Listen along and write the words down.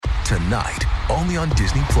Tonight, only on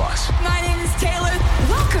Disney+. My name is Taylor.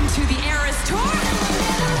 Welcome to the Eras Tour.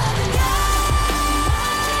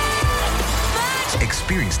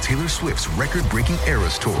 Experience Taylor Swift's record-breaking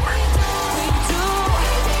Eras Tour.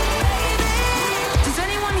 Does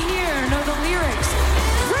anyone here know the lyrics?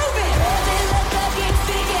 Prove it!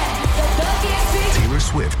 Taylor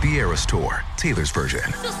Swift, the Eras Tour, Taylor's version.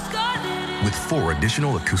 With 4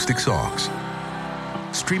 additional acoustic songs.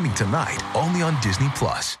 Streaming tonight, only on Disney+.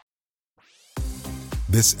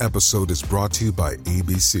 This episode is brought to you by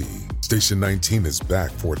ABC. Station 19 is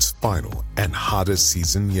back for its final and hottest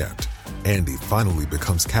season yet. Andy finally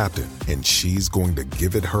becomes captain, and she's going to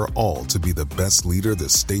give it her all to be the best leader the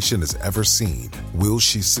station has ever seen. Will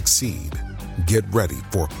she succeed? Get ready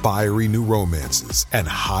for fiery new romances and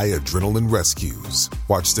high adrenaline rescues.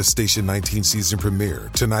 Watch the Station 19 season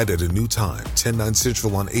premiere tonight at a new time, 10/9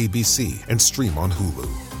 Central on ABC, and stream on Hulu.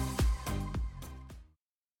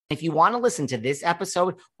 If you want to listen to this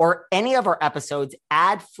episode or any of our episodes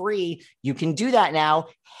ad-free, you can do that now.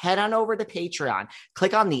 Head on over to Patreon.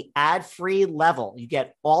 Click on the ad-free level. You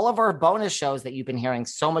get all of our bonus shows that you've been hearing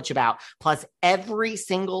so much about. Plus, every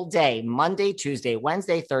single day, Monday, Tuesday,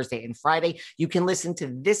 Wednesday, Thursday, and Friday, you can listen to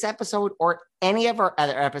this episode or any of our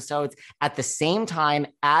other episodes at the same time,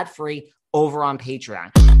 ad-free, over on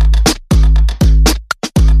Patreon.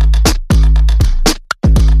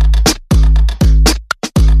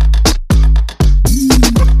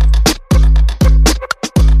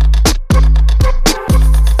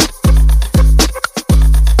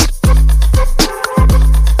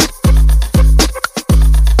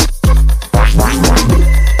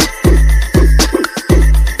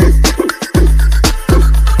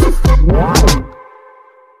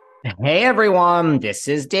 Hey everyone, this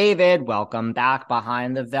is David. Welcome back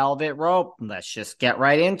behind the velvet rope. Let's just get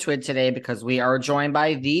right into it today because we are joined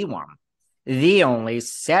by the one, the only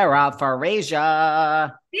Sarah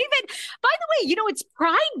Teresa. David, by the way, it's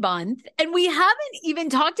Pride Month and we haven't even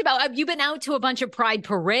talked about, have you been out to a bunch of Pride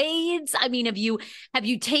parades? I mean, have you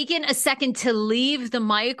taken a second to leave the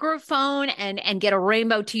microphone and get a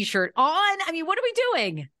rainbow t-shirt on? I mean, what are we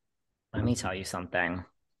doing? Let me tell you something.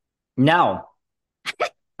 No.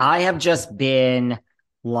 I have just been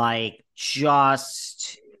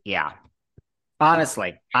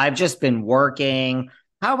honestly, I've just been working.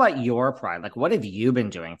 How about your Pride? What have you been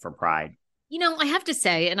doing for Pride? I have to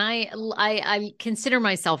say, and I consider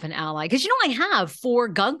myself an ally because, I have 4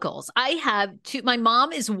 gunkles. I have 2. My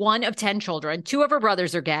mom is one of 10 children. 2 of her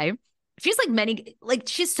brothers are gay. She's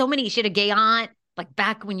she's so many. She had a gay aunt,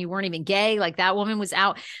 back when you weren't even gay, that woman was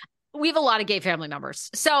out. We have a lot of gay family members.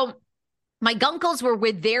 So my gunkles were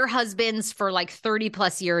with their husbands for 30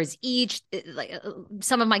 plus years each.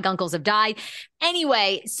 Some of my gunkles have died.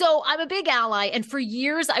 Anyway, so I'm a big ally. And for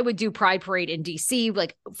years I would do Pride Parade in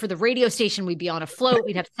DC. For the radio station, we'd be on a float.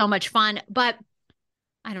 We'd have so much fun. But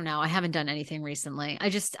I don't know. I haven't done anything recently. I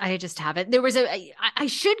just haven't. There was I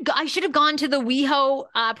should have gone to the WeHo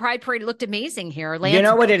Pride Parade. It looked amazing here. Lance, you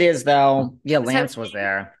know what it is though? Yeah, Lance was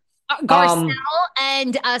there. Garcelle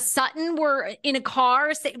and Sutton were in a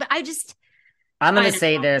car. But I'm going to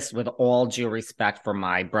say this with all due respect for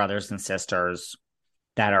my brothers and sisters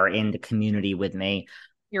that are in the community with me.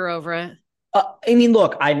 You're over it.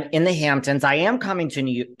 Look, I'm in the Hamptons. I am coming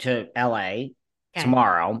to LA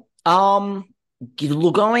tomorrow. Going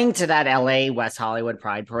to that LA West Hollywood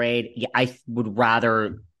Pride Parade, I would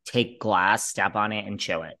rather take glass, step on it, and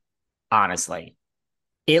chew it. Honestly.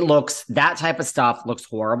 That type of stuff looks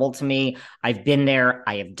horrible to me. I've been there.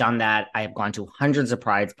 I have done that. I have gone to hundreds of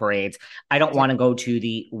Pride parades. I don't want to go to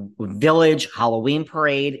the Village Halloween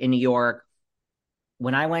parade in New York.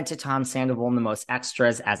 When I went to Tom Sandoval and the Most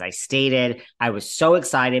Extras, as I stated, I was so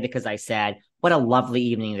excited because I said, what a lovely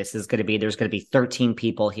evening this is going to be. There's going to be 13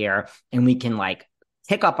 people here and we can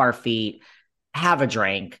kick up our feet, have a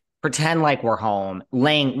drink, pretend like we're home,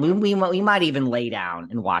 we might even lay down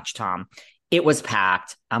and watch Tom. It was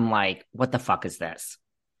packed. I'm like, what the fuck is this?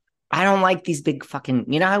 I don't like these big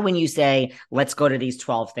fucking, how when you say, let's go to these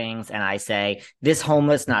 12 things. And I say, this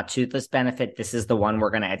homeless, not toothless benefit. This is the one we're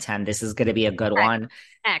going to attend. This is going to be a good one.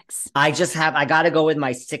 I got to go with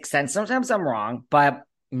my 6 cents. Sometimes I'm wrong, but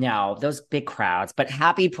no, those big crowds, but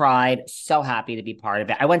happy Pride. So happy to be part of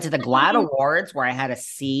it. I went to the GLAAD Awards where I had a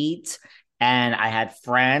seat. And I had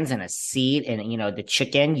friends and a seat and, the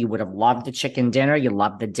chicken. You would have loved the chicken dinner. You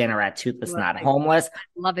loved the dinner at Toothless Not Homeless.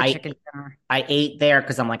 Love the chicken dinner. I ate there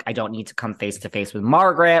because I'm like, I don't need to come face to face with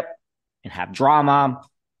Margaret and have drama.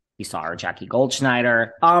 We saw our Jackie Goldschneider.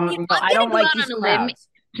 I don't like these crowds.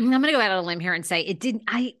 I'm going to go out on a limb here and say it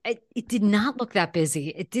did not look that busy.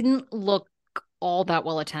 It didn't look all that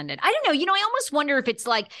well attended. I don't know. I almost wonder if it's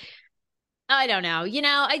I don't know.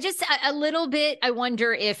 I just a little bit. I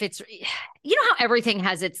wonder if it's, how everything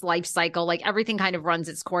has its life cycle, like everything kind of runs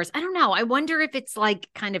its course. I don't know. I wonder if it's like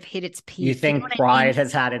kind of hit its peak. You think Pride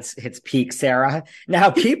has had its peak, Sarah? Now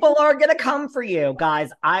people are gonna come for you,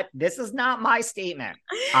 guys. This is not my statement.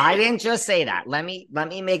 I didn't just say that. Let me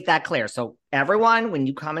make that clear. So everyone, when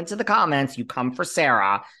you come into the comments, you come for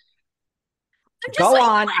Sarah. Go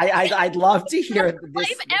on. I'd love to hear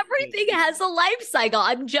this. Everything has a life cycle.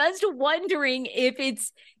 I'm just wondering if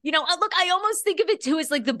it's, look, I almost think of it too as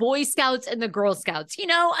like the Boy Scouts and the Girl Scouts.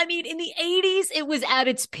 I mean, in the 80s, it was at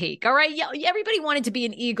its peak. All right. Yeah, everybody wanted to be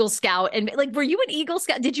an Eagle Scout. And like, were you an Eagle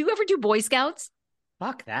Scout? Did you ever do Boy Scouts?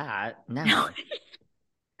 Fuck that. No.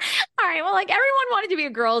 All right. Well, like everyone wanted to be a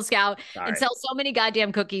Girl Scout and Sorry. sell so many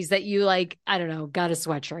goddamn cookies that you like, I don't know, got a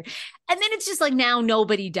sweatshirt. And then it's just like now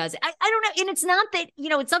nobody does it. I don't know. And it's not that,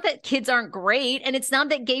 it's not that kids aren't great and it's not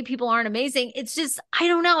that gay people aren't amazing. It's just, I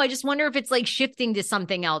don't know. I just wonder if it's like shifting to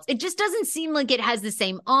something else. It just doesn't seem like it has the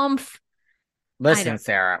same oomph. Listen,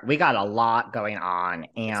 Sarah, we got a lot going on.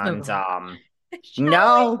 And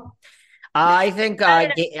no. I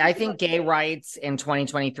think gay rights in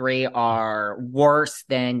 2023 are worse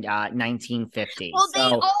than 1950. Well, they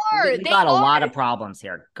are. We got a lot of problems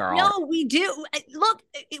here, girl. No, we do. Look,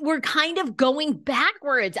 we're kind of going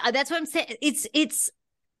backwards. That's what I'm saying. It's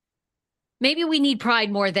maybe we need Pride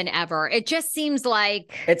more than ever. It just seems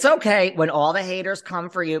like it's okay when all the haters come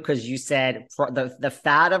for you because you said the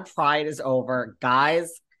fad of Pride is over,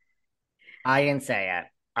 guys. I didn't say it.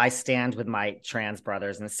 I stand with my trans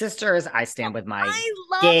brothers and sisters. I stand with my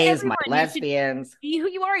gays, my lesbians. Be who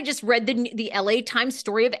you are. I just read the LA Times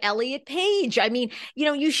story of Elliot Page. I mean,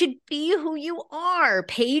 you should be who you are.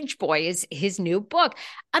 Page Boy is his new book.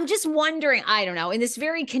 I'm just wondering, I don't know, in this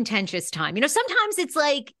very contentious time, sometimes it's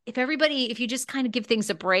like if you just kind of give things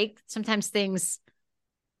a break, sometimes things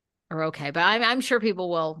are okay. But I'm sure people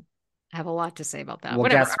will have a lot to say about that. Well,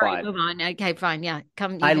 whatever. guess All what? right, move on. Okay, fine. Yeah,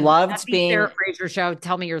 come. I loved being Sarah Fraser show.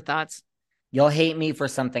 Tell me your thoughts. You'll hate me for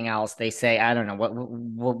something else. They say I don't know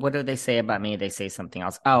what do they say about me? They say something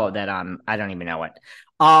else. Oh, that I don't even know it.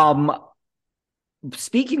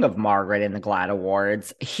 Speaking of Margaret and the GLAAD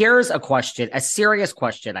Awards, here's a question, a serious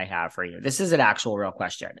question I have for you. This is an actual real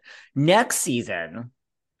question. Next season,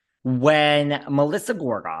 when Melissa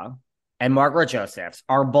Gorga and Margaret Josephs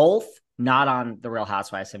are both not on The Real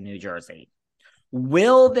Housewives of New Jersey,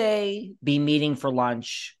 will they be meeting for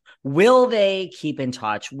lunch? Will they keep in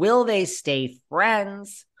touch? Will they stay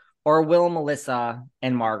friends? Or will Melissa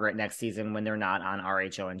and Margaret next season, when they're not on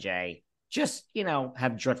RHONJ, just,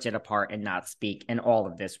 have drifted apart and not speak? And all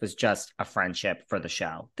of this was just a friendship for the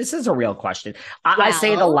show. This is a real question. I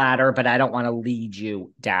say the latter, but I don't want to lead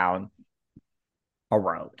you down a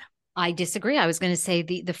road. I disagree. I was going to say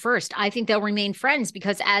the first. I think they'll remain friends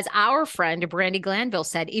because, as our friend Brandy Glanville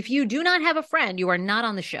said, if you do not have a friend, you are not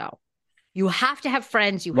on the show. You have to have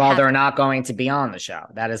friends. They're not going to be on the show.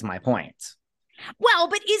 That is my point. Well,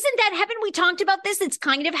 but haven't we talked about this? It's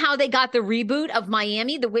kind of how they got the reboot of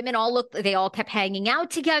Miami. The women they all kept hanging out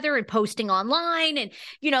together and posting online. And,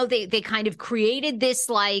 they kind of created this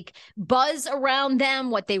like buzz around them,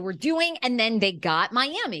 what they were doing. And then they got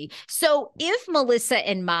Miami. So if Melissa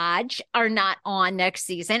and Maj are not on next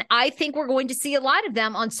season, I think we're going to see a lot of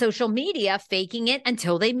them on social media faking it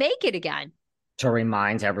until they make it again. To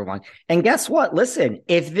remind everyone. And guess what? Listen,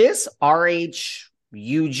 if this RHUGT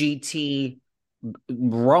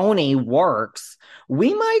RHONY works,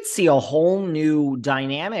 we might see a whole new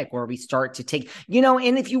dynamic where we start to take,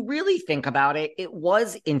 and if you really think about it, it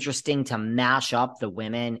was interesting to mash up the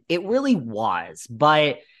women. It really was.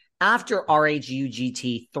 But after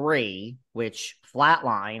RHUGT 3, which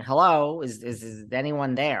flatline, hello, is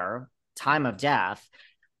anyone there? Time of death.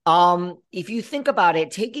 If you think about it,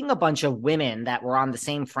 taking a bunch of women that were on the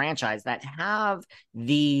same franchise that have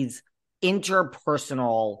these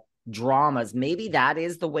interpersonal dramas, maybe that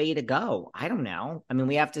is the way to go. I don't know. I mean,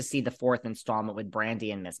 we have to see the 4th installment with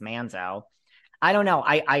Brandy and Miss Manzo. I don't know.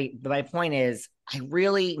 My point is, I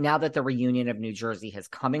really, now that the reunion of New Jersey has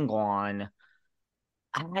come and gone,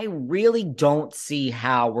 I really don't see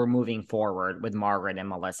how we're moving forward with Margaret and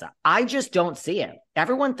Melissa. I just don't see it.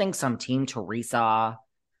 Everyone thinks I'm Team Teresa.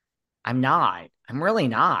 I'm not. I'm really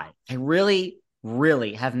not. I really,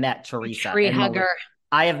 really have met Teresa. Tree hugger.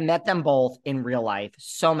 I have met them both in real life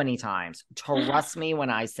so many times. Trust me when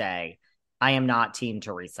I say I am not Team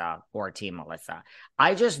Teresa or Team Melissa.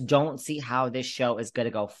 I just don't see how this show is going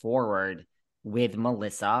to go forward with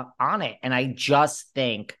Melissa on it. And I just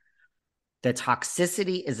think the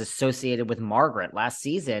toxicity is associated with Margaret last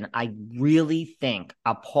season. I really think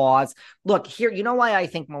a pause. Look, here, you know why I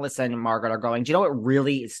think Melissa and Margaret are going? Do you know what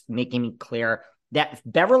really is making me clear? That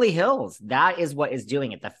Beverly Hills, that is what is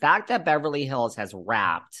doing it. The fact that Beverly Hills has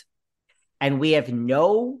wrapped and we have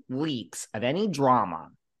no leaks of any drama,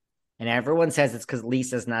 and everyone says it's because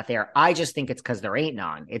Lisa's not there. I just think it's because there ain't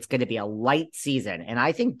none. It's going to be a light season. And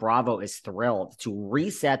I think Bravo is thrilled to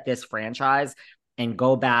reset this franchise and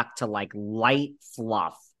go back to like light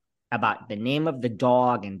fluff about the name of the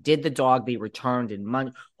dog and did the dog be returned in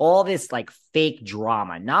money, all this like fake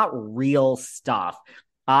drama, not real stuff.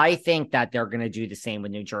 I think that they're going to do the same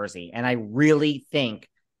with New Jersey. And I really think,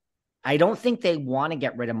 I don't think they want to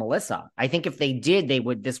get rid of Melissa. I think if they did,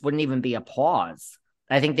 this wouldn't even be a pause.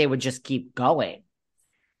 I think they would just keep going.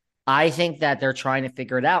 I think that they're trying to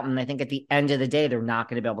figure it out. And I think at the end of the day, they're not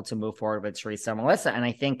going to be able to move forward with Teresa and Melissa. And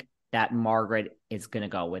I think that Margaret is going to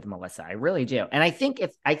go with Melissa. I really do. And I think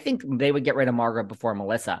they would get rid of Margaret before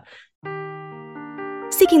Melissa.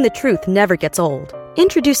 Seeking the truth never gets old.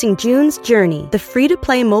 Introducing June's Journey, the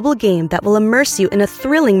free-to-play mobile game that will immerse you in a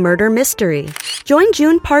thrilling murder mystery. Join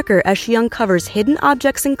June Parker as she uncovers hidden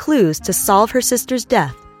objects and clues to solve her sister's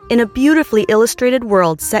death in a beautifully illustrated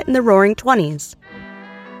world set in the Roaring '20s.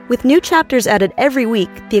 With new chapters added every week,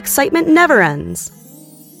 the excitement never ends.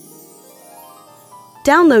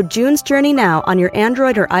 Download June's Journey now on your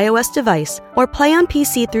Android or iOS device or play on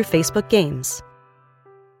PC through Facebook Games.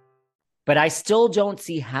 But I still don't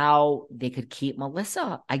see how they could keep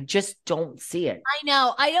Melissa. I just don't see it. I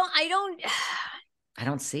know. I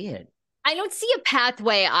don't see it. I don't see a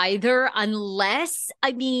pathway either, unless,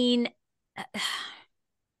 I mean,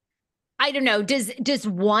 I don't know. Does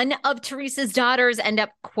one of Teresa's daughters end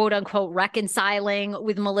up, quote unquote, reconciling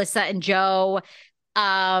with Melissa and Joe?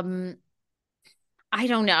 I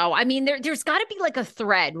don't know. I mean, there's got to be like a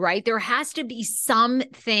thread, right? There has to be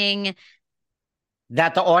something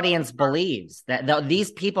that the audience believes, that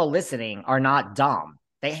these people listening are not dumb.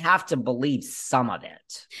 They have to believe some of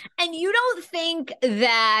it. And you don't think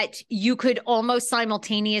that you could almost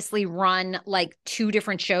simultaneously run like two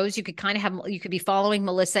different shows? You could you could be following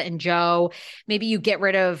Melissa and Joe. Maybe you get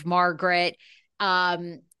rid of Margaret.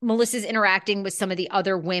 Melissa's interacting with some of the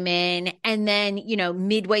other women. And then,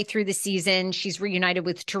 midway through the season, she's reunited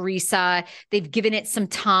with Teresa. They've given it some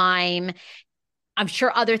time. I'm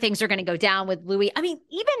sure other things are going to go down with Louis. I mean,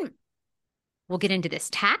 even we'll get into this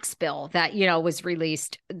tax bill that, was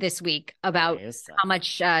released this week about how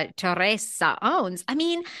much Teresa owns. I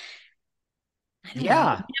mean, I don't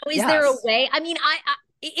know. Is there a way? I mean,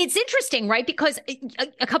 it's interesting, right? Because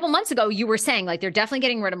a couple months ago, you were saying like they're definitely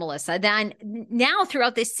getting rid of Melissa. Then now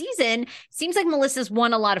throughout this season, seems like Melissa's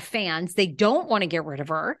won a lot of fans. They don't want to get rid of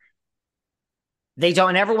her. They don't.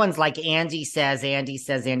 And everyone's like, Andy says. I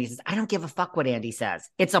don't give a fuck what Andy says.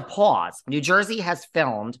 It's a pause. New Jersey has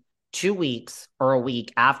filmed 2 weeks or a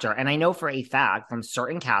week after. And I know for a fact from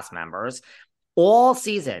certain cast members, all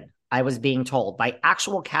season, I was being told by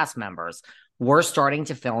actual cast members, we're starting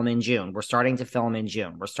to film in June. This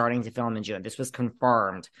was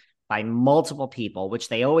confirmed by multiple people, which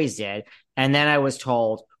they always did. And then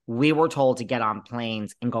we were told to get on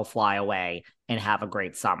planes and go fly away and have a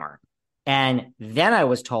great summer. And then I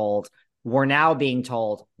was told, we're now being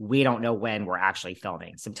told, we don't know when we're actually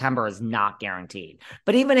filming. September is not guaranteed.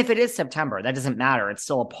 But even if it is September, that doesn't matter. It's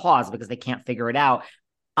still a pause because they can't figure it out.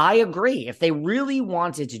 I agree. If they really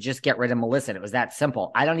wanted to just get rid of Melissa, and it was that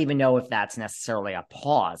simple, I don't even know if that's necessarily a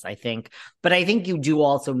pause, I think. But I think you do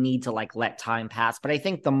also need to like let time pass. But I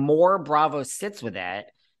think the more Bravo sits with it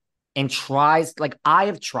and tries, like I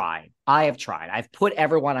have tried. I've put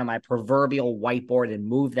everyone on my proverbial whiteboard and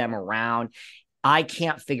moved them around. I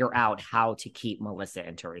can't figure out how to keep Melissa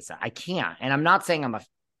and Teresa. I can't. And I'm not saying I'm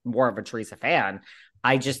more of a Teresa fan.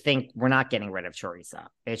 I just think we're not getting rid of Teresa.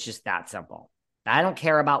 It's just that simple. I don't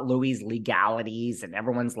care about Louis' legalities, and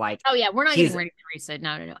everyone's like, "Oh yeah, we're not getting rid of Teresa."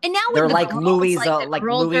 No. And now they're like Louis,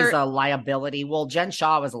 Louis a liability. Well, Jen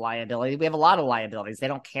Shaw was a liability. We have a lot of liabilities. They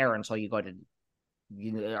don't care until you go to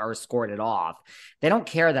are escorted off. They don't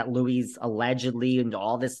care that Louis allegedly and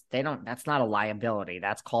all this. That's not a liability.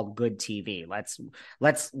 That's called good TV.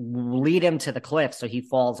 Let's lead him to the cliff so he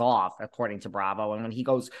falls off, according to Bravo. And when he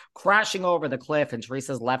goes crashing over the cliff and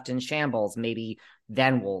Teresa's left in shambles, maybe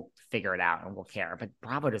then we'll figure it out and we'll care. But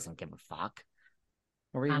Bravo doesn't give a fuck.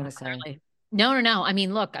 What were you going to say? No. I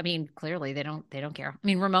mean, look. I mean, clearly they don't care. I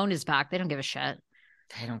mean, Ramon is back. They don't give a shit.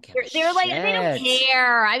 They don't give. They're like they don't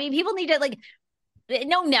care. I mean, people need to like.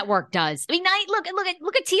 No network does. I mean,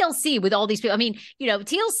 look at TLC with all these people. I mean,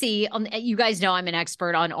 TLC, you guys know I'm an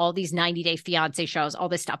expert on all these 90-day fiance shows, all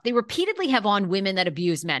this stuff. They repeatedly have on women that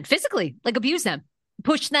abuse men physically, like abuse them,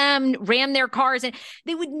 push them, ram their cars. And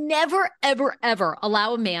they would never, ever, ever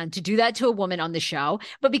allow a man to do that to a woman on the show.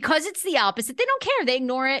 But because it's the opposite, they don't care. They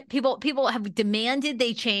ignore it. People have demanded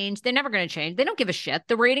they change. They're never going to change. They don't give a shit.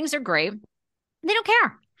 The ratings are great. They don't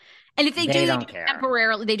care. And if they do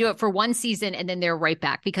temporarily, they do it for one season and then they're right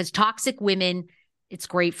back because toxic women, it's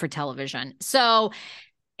great for television. So,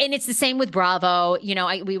 and it's the same with Bravo.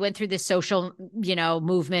 We went through this social,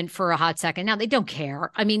 movement for a hot second. Now they don't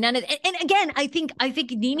care. I mean, none of, and again, I think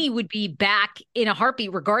Nene would be back in a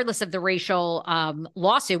heartbeat, regardless of the racial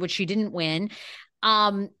lawsuit, which she didn't win.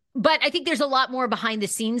 But I think there's a lot more behind the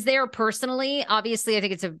scenes there personally. Obviously, I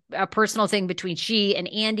think it's a personal thing between she and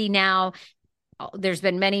Andy now. There's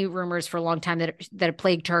been many rumors for a long time that it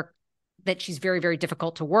plagued her, that she's very, very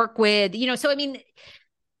difficult to work with. So, I mean,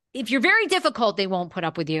 if you're very difficult, they won't put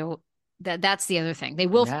up with you. That's the other thing. They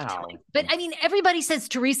will. No. But I mean, everybody says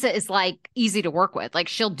Teresa is like easy to work with. Like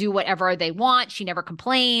she'll do whatever they want. She never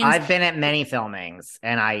complains. I've been at many filmings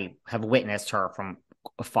and I have witnessed her from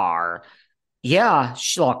afar. Yeah.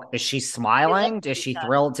 Look, is she smiling? Is she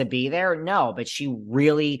thrilled to be there? No, but she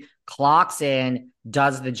really clocks in,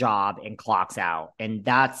 does the job, and clocks out. And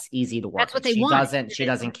that's easy to work. That's what they want. She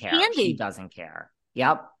doesn't care. She doesn't care.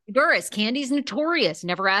 Yep. Burris, Candy's notorious,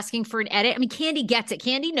 never asking for an edit. I mean, Candy gets it.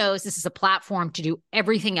 Candy knows this is a platform to do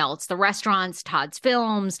everything else. The restaurants, Todd's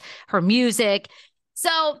films, her music.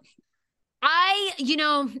 So I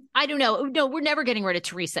don't know. No, we're never getting rid of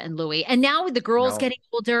Teresa and Louis. And now with the girls getting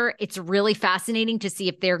older, it's really fascinating to see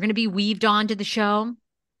if they're going to be weaved onto the show.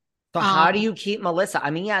 So how do you keep Melissa?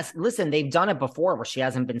 I mean, yes, listen, they've done it before where she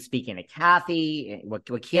hasn't been speaking to Kathy, with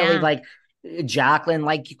Kelly, like Jacqueline,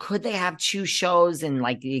 like could they have two shows and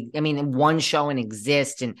one show and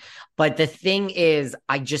exist? But the thing is,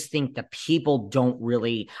 I just think the people don't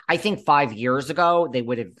really, I think 5 years ago,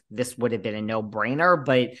 this would have been a no brainer,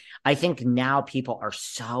 but I think now people are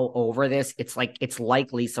so over this. It's like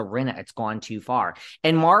Lisa Rinna. It's gone too far.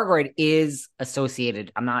 And Margaret is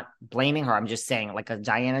associated. I'm not blaming her. I'm just saying like a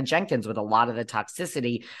Diana Jenkins with a lot of the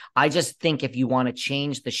toxicity. I just think if you want to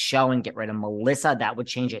change the show and get rid of Melissa, that would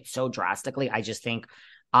change it so drastically. I just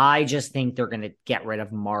think they're going to get rid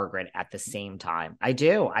of Margaret at the same time. I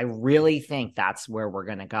do. I really think that's where we're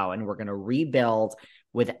going to go. And we're going to rebuild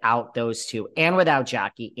without those two and without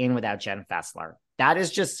Jackie and without Jen Fessler. That is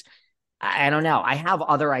just, I don't know. I have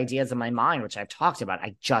other ideas in my mind, which I've talked about.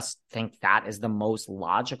 I just think that is the most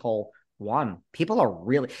logical one. People are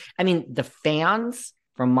really, I mean, the fans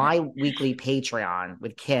from my weekly Patreon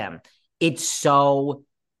with Kim, it's so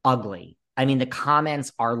ugly. I mean, the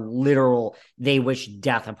comments are literal. They wish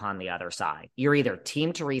death upon the other side. You're either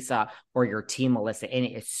Team Teresa or you're Team Melissa. And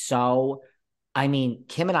it's so, I mean,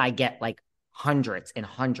 Kim and I get like hundreds and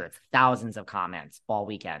hundreds, thousands of comments all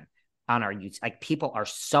weekend on our YouTube. Like people are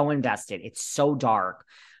so invested. It's so dark.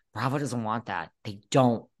 Bravo doesn't want that. They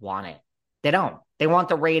don't want it. They don't. They want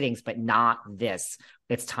the ratings, but not this.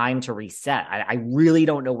 It's time to reset. I really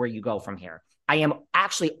don't know where you go from here. I am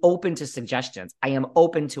actually open to suggestions. I am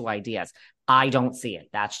open to ideas. I don't see it.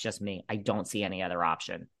 That's just me. I don't see any other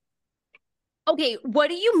option. Okay, what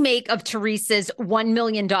do you make of Teresa's $1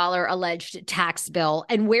 million alleged tax bill?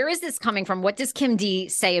 And where is this coming from? What does Kim D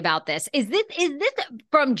say about this? Is this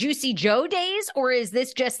from Juicy Joe days, or is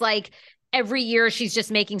this just like every year she's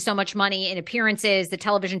just making so much money in appearances, the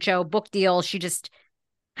television show, book deal, she just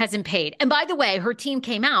hasn't paid? And by the way, her team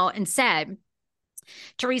came out and said,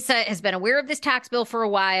 Teresa has been aware of this tax bill for a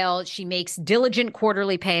while. She makes diligent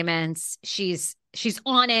quarterly payments. She's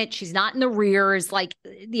on it. She's not in the rears. Like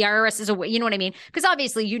the IRS is aware. You know what I mean? Because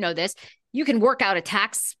obviously, you know this. You can work out a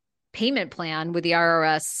tax payment plan with the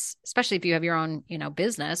IRS, especially if you have your own,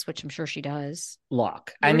 business, which I'm sure she does.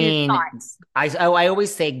 Look, I mean, I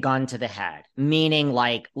always say gun to the head, meaning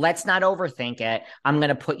like, let's not overthink it. I'm going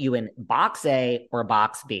to put you in box A or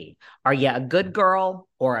box B. Are you a good girl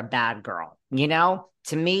or a bad girl?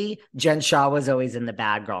 To me, Jen Shaw was always in the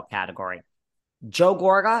bad girl category. Joe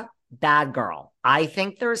Gorga, bad girl. I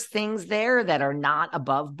think there's things there that are not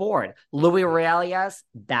above board. Louis Aurelius,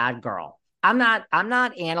 bad girl. I'm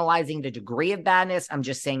not analyzing the degree of badness. I'm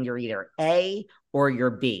just saying you're either A or you're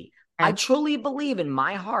B. I truly believe in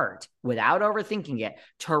my heart, without overthinking it,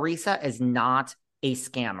 Teresa is not a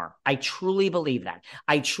scammer. I truly believe that.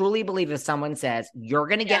 I truly believe if someone says you're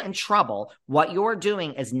going to get in trouble, what you're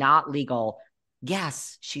doing is not legal.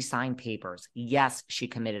 Yes, she signed papers. Yes, she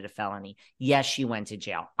committed a felony. Yes, she went to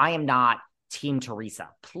jail. I am not Team Teresa.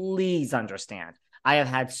 Please understand. I have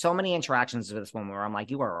had so many interactions with this woman where I'm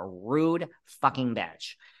like, you are a rude fucking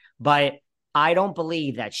bitch. But I don't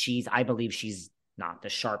believe that I believe she's not the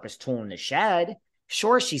sharpest tool in the shed.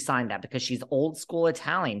 Sure, she signed that because she's old school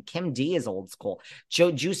Italian. Kim D is old school.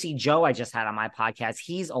 Juicy Joe, I just had on my podcast,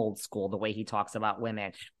 he's old school, the way he talks about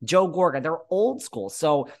women. Joe Gorga, they're old school.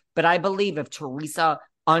 So, but I believe if Teresa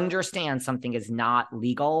understands something is not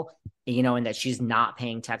legal, and that she's not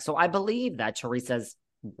paying tax. So I believe that Teresa's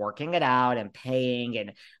working it out and paying.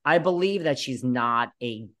 And I believe that she's not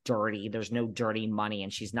there's no dirty money,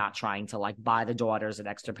 and she's not trying to like buy the daughters an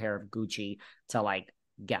extra pair of Gucci to like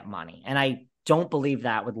get money. And I don't believe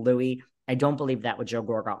that with Louis. I don't believe that with Joe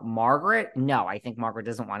Gorga. Margaret, no, I think Margaret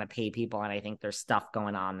doesn't want to pay people, and I think there's stuff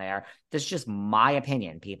going on there. That's just my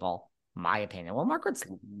opinion, people. My opinion. Well, Margaret's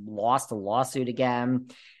lost a lawsuit again,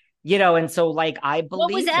 and so like I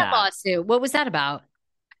believe what was that lawsuit? What was that about?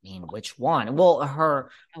 I mean, which one? Well,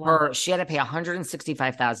 she had to pay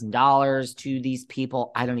 $165,000 to these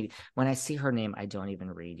people. When I see her name, I don't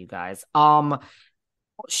even read, you guys.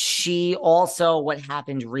 She also, what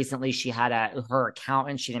happened recently, she had her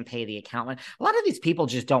accountant, she didn't pay the accountant. A lot of these people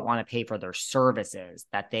just don't want to pay for their services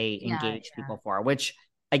that they engage people for, which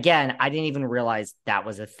again, I didn't even realize that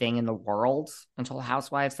was a thing in the world until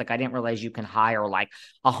Housewives. Like I didn't realize you can hire like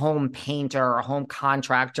a home painter, a home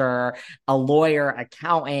contractor, a lawyer,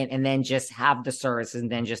 accountant, and then just have the services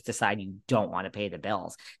and then just decide you don't want to pay the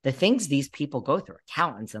bills. The things these people go through,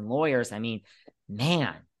 accountants and lawyers, I mean,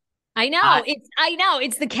 man. I know.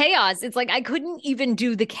 It's the chaos. It's like I couldn't even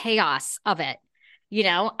do the chaos of it.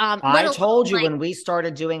 I told you when we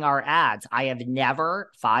started doing our ads, I have never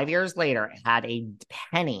 5 years later had a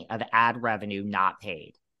penny of ad revenue not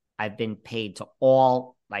paid. I've been paid to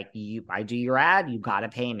all, like I do your ad, you got to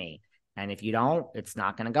pay me. And if you don't, it's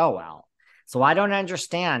not going to go well. So I don't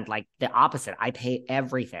understand like the opposite. I pay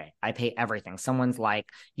everything. Someone's like,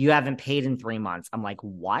 you haven't paid in 3 months. I'm like,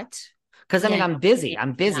 what? Because I'm busy.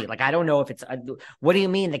 Like, I don't know if what do you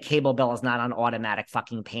mean the cable bill is not on automatic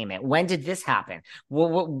fucking payment? When did this happen?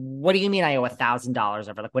 What do you mean I owe $1,000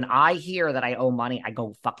 over? Like when I hear that I owe money, I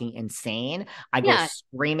go fucking insane. I go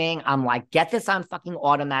screaming. I'm like, get this on fucking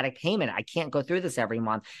automatic payment. I can't go through this every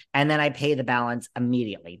month. And then I pay the balance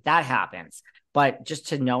immediately. That happens. But just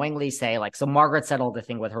to knowingly say like, so Margaret settled the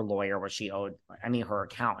thing with her lawyer where she owed, her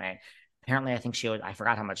accountant. Apparently, I think she owed, I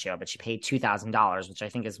forgot how much she owed, but she paid $2,000, which I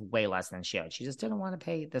think is way less than she owed. She just didn't want to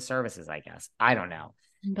pay the services, I guess. I don't know.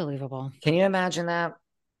 Unbelievable. Can you imagine that?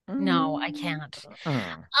 No, I can't.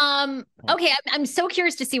 Okay, I'm so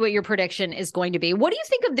curious to see what your prediction is going to be. What do you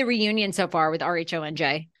think of the reunion so far with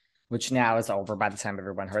RHONJ? Which now is over by the time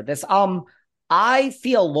everyone heard this. I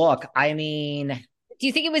feel, look, I mean... Do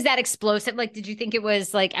you think it was that explosive? Like, did you think it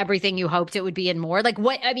was like everything you hoped it would be and more? Like,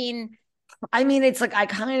 what, I mean, it's like I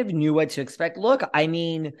kind of knew what to expect. Look, I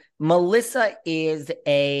mean, Melissa is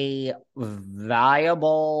a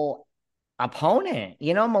viable opponent.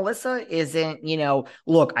 Melissa isn't,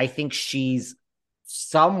 look, I think she's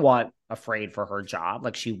somewhat afraid for her job.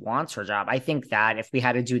 Like she wants her job. I think that if we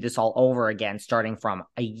had to do this all over again, starting from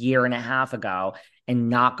a year and a half ago and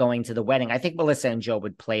not going to the wedding, I think Melissa and Joe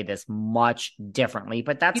would play this much differently,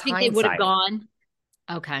 but that's you think hindsight. They would have gone?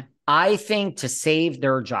 Okay. I think to save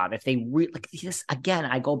their job, if they like this again,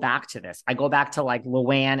 I go back to this. I go back to like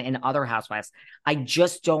Luann and other housewives. I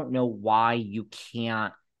just don't know why you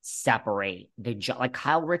can't separate the job. Like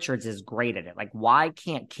Kyle Richards is great at it. Like why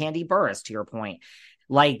can't Candy Burris, to your point?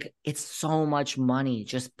 Like it's so much money.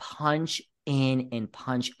 Just punch in and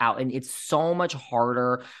punch out. And it's so much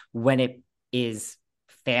harder when it is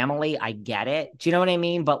family. I get it. Do you know what I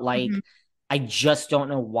mean? But like, I just don't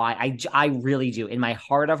know why. I really do. In my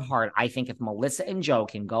heart of heart, I think if Melissa and Joe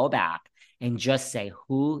can go back and just say,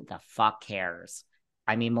 who the fuck cares?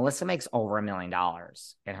 I mean, Melissa makes over $1 million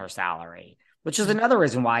in her salary, which is another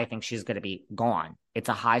reason why I think she's going to be gone. It's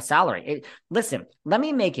a high salary. Listen, let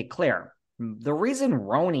me make it clear. The reason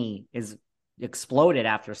RHONY is exploded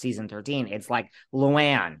after season 13, it's like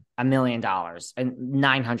Luann, $1 million and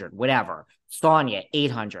 900, whatever. Sonia,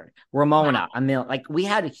 800. Ramona, $1 million. Like we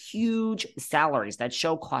had huge salaries. That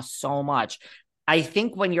show cost so much. I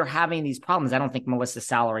think when you're having these problems, I don't think Melissa's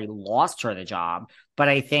salary lost her the job, but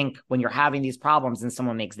I think when you're having these problems and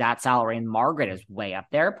someone makes that salary and Margaret is way up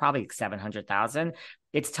there, probably 700,000,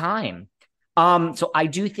 it's time. So I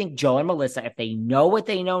do think Joe and Melissa, if they know what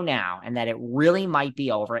they know now and that it really might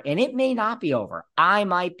be over, and it may not be over, I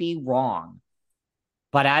might be wrong,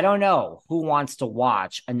 but I don't know who wants to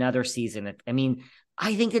watch another season. I mean,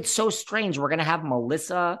 I think it's so strange. We're going to have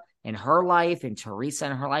Melissa in her life and Teresa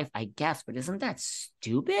in her life, I guess, but isn't that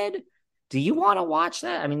stupid? Do you want to watch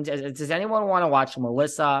that? I mean, does anyone want to watch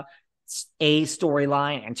Melissa A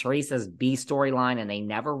storyline and Teresa's B storyline, and they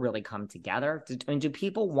never really come together. Do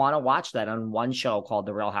people want to watch that on one show called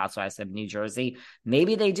The Real Housewives of New Jersey?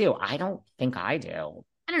 Maybe they do. I don't think I do.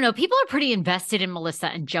 I don't know. People are pretty invested in Melissa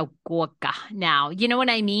and Joe Gorga now. You know what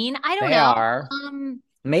I mean? I don't They know. are.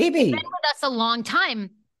 Maybe. They've been with us a long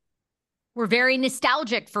time. We're very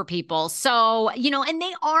nostalgic for people. So, and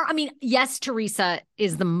they are, yes, Teresa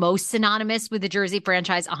is the most synonymous with the Jersey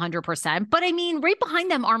franchise, 100%. But right behind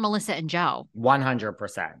them are Melissa and Joe.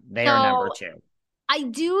 100%. They are number two. I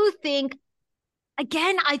do think,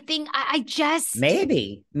 again, I just.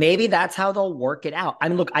 Maybe that's how they'll work it out.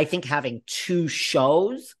 Look, I think having two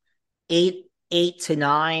shows, 8 to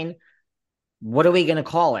 9, what are we going to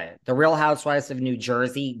call it? The Real Housewives of New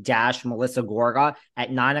Jersey - Melissa Gorga.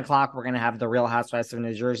 At 9:00, we're going to have The Real Housewives of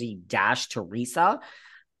New Jersey - Teresa.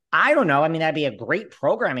 I don't know. That'd be a great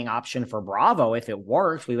programming option for Bravo if it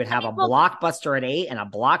worked. We would have a blockbuster at 8 and a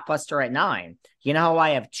blockbuster at 9. You know how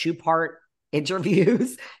I have 2-part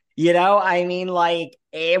interviews?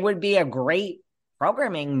 It would be a great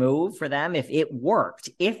programming move for them if it worked.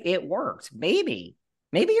 Maybe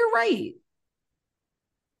you're right.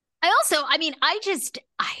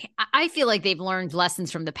 I feel like they've learned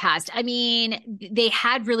lessons from the past. They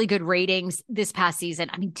had really good ratings this past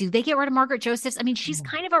season. Do they get rid of Margaret Josephs? She's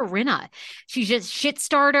kind of a Rinna. She's just shit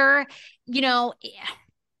starter.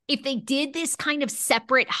 If they did this kind of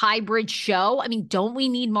separate hybrid show, don't we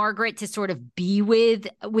need Margaret to sort of be with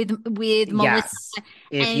Melissa? Yes,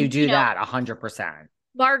 if you do that, 100%.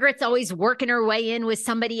 Margaret's always working her way in with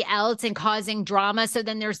somebody else and causing drama. So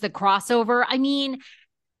then there's the crossover.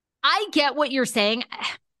 I get what you're saying,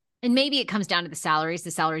 and maybe it comes down to the salaries.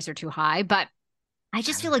 The salaries are too high, but I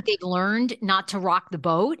just feel like they've learned not to rock the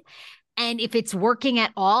boat. And if it's working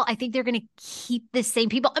at all, I think they're going to keep the same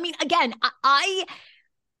people. Again, I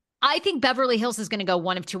think Beverly Hills is going to go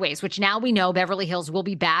one of two ways, which now we know Beverly Hills will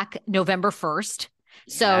be back November 1st.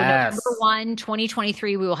 So yes. November 1,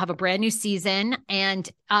 2023, we will have a brand new season. And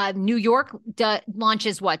New York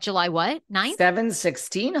launches July 9th?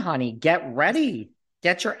 7/16, honey. Get ready.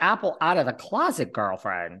 Get your apple out of the closet,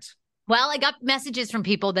 girlfriend. Well, I got messages from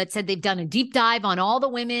people that said they've done a deep dive on all the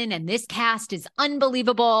women and this cast is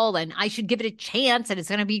unbelievable and I should give it a chance and it's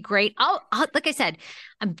going to be great. Like I said,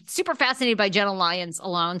 I'm super fascinated by Jenna Lyons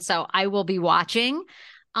alone, so I will be watching.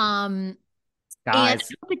 Guys, and I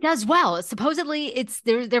hope it does well. Supposedly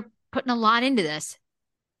they're putting a lot into this.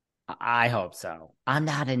 I hope so. I'm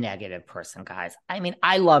not a negative person, guys.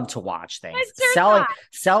 I love to watch things.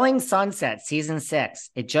 Selling Sunset season 6.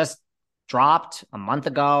 It just dropped a month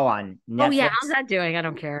ago on Netflix. Oh yeah, how's that doing? I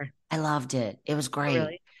don't care. I loved it. It was great. Oh,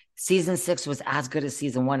 really? Season 6 was as good as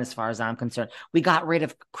season 1 as far as I'm concerned. We got rid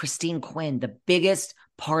of Christine Quinn, the biggest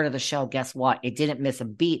part of the show. Guess what? It didn't miss a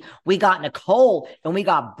beat. We got Nicole and we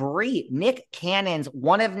got Brie.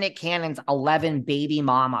 One of Nick Cannon's 11 baby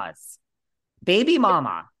mamas. Baby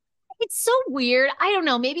mama. It's so weird. I don't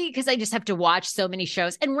know. Maybe because I just have to watch so many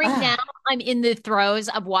shows. And right now I'm in the throes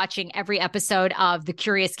of watching every episode of The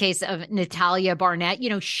Curious Case of Natalia Barnett.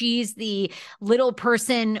 She's the little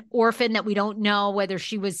person orphan that we don't know whether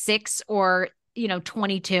she was 6 or,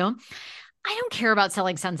 22. I don't care about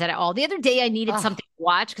Selling Sunset at all. The other day I needed something to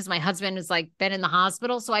watch because my husband was been in the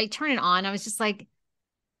hospital. So I turned it on. I was just like,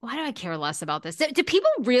 why do I care less about this? Do people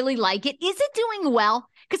really like it? Is it doing well?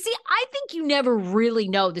 Because see, I think you never really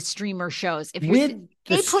know the streamer shows. If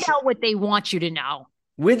they put out what they want you to know.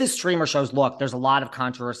 With the streamer shows, look, there's a lot of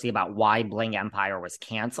controversy about why Bling Empire was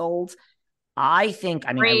canceled. I think,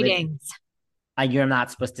 ratings. You're not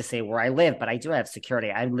supposed to say where I live, but I do have security.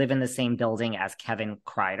 I live in the same building as Kevin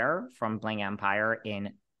Kreider from Bling Empire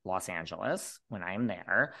in Los Angeles when I am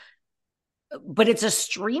there. But it's a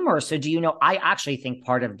streamer. So I actually think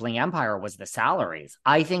part of Bling Empire was the salaries.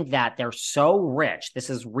 I think that they're so rich. This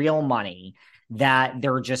is real money that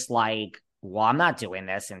they're just like, well, I'm not doing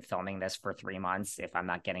this and filming this for 3 months if I'm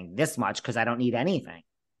not getting this much because I don't need anything.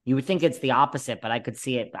 You would think it's the opposite, but I could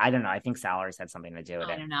see it. I don't know. I think salaries had something to do with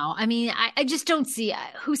it. I don't know. I just don't see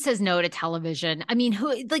who says no to television.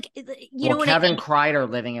 Who Kevin Kreider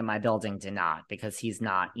living in my building did not because he's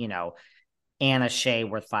not, Anna Shea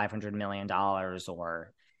worth $500 million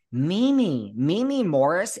or Mimi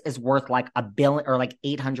Morris is worth $1 billion or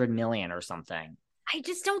 $800 million or something. I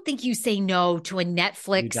just don't think you say no to a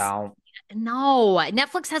Netflix. You don't. No,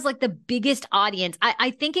 Netflix has the biggest audience.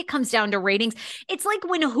 I think it comes down to ratings. It's like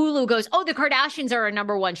when Hulu goes, oh, the Kardashians are a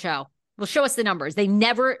number 1 show. Well, show us the numbers. They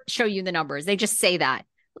never show you the numbers. They just say that.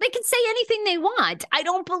 Well, they can say anything they want. I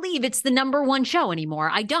don't believe it's the number 1 show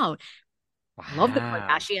anymore. I don't. Wow. I love the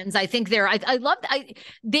Kardashians. I think they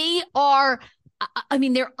are,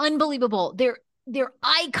 they're unbelievable. they're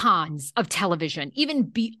icons of television, even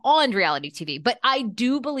beyond reality TV. But I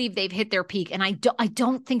do believe they've hit their peak, and I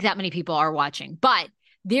don't think that many people are watching. But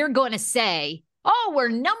they're going to say, "Oh, we're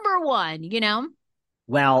number one," you know?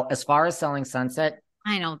 Well, as far as Selling Sunset,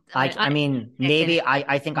 I don't. I mean, maybe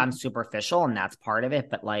I think I'm superficial and that's part of it,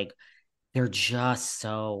 but like they're just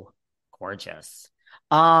so gorgeous.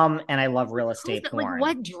 And I love real estate porn. Like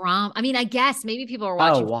what drama? I mean, I guess maybe people are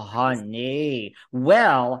watching. Oh, honey.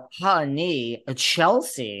 Well, honey,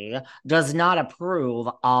 Chelsea does not approve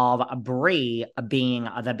of Brie being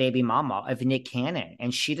the baby mama of Nick Cannon.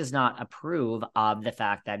 And she does not approve of the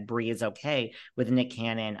fact that Brie is okay with Nick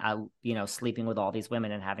Cannon, sleeping with all these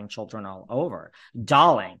women and having children all over.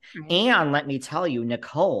 Darling. Right. And let me tell you,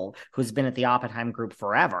 Nicole, who's been at the Oppenheim group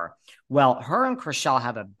forever, well, her and Chrishell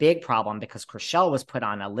have a big problem because Chrishell was put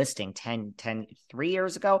on a listing 3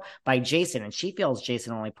 years ago by Jason, and she feels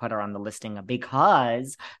Jason only put her on the listing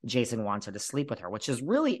because Jason wants her to sleep with her, which is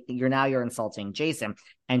really, you're insulting Jason.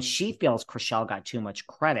 And she feels Chrishell got too much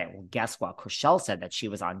credit. Well, guess what? Chrishell said that she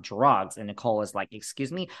was on drugs, and Nicole is like,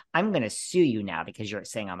 excuse me, I'm going to sue you now because you're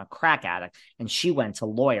saying I'm a crack addict. And she went to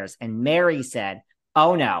lawyers, and Mary said,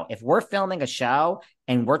 oh no, if we're filming a show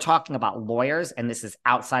and we're talking about lawyers and this is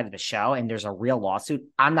outside of the show and there's a real lawsuit,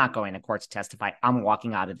 I'm not going to court to testify. I'm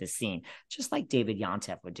walking out of this scene, just like David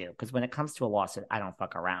Yontef would do. Because when it comes to a lawsuit, I don't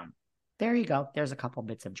fuck around. There you go. There's a couple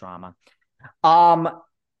bits of drama.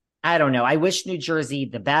 I don't know. I wish New Jersey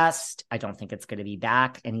the best. I don't think it's going to be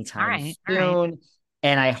back anytime soon. Right.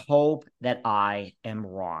 And I hope that I am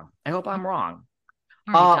wrong. I hope I'm wrong.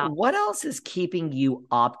 What else is keeping you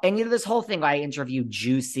up? And this whole thing, I interviewed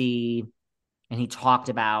Juicy, and he talked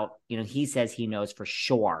about, he says he knows for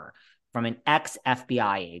sure from an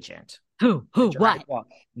ex-FBI agent. Who, what?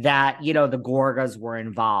 That, the Gorgas were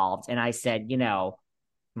involved. And I said,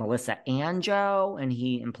 Melissa and Joe, and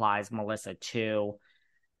he implies Melissa too.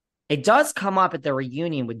 It does come up at the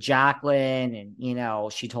reunion with Jacqueline,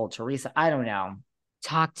 and, she told Teresa, I don't know.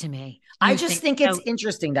 Talk to me. I just think it's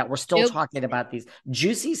interesting that we're still talking about these.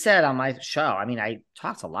 Juicy said on my show, I mean, I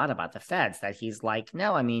talked a lot about the feds, that he's like,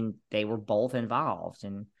 no, I mean, they were both involved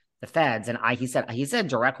in the feds. And he said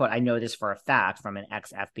direct quote, I know this for a fact from an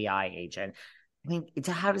ex-FBI agent. I mean,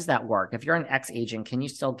 how does that work? If you're an ex-agent, can you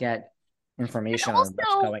still get information on what's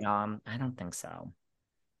going on? I don't think so.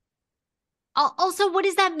 Also, what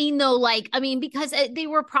does that mean though? Like, I mean, because they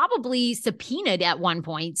were probably subpoenaed at one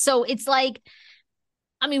point. So it's like,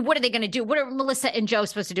 I mean, what are they going to do? What are Melissa and Joe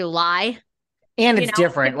supposed to do? Lie? And it's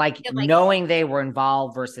different, like knowing they were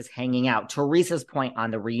involved versus hanging out. Teresa's point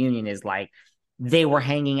on the reunion is like they were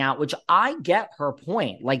hanging out, which I get her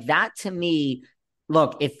point. Like that to me,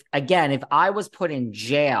 look, if I was put in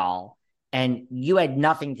jail and you had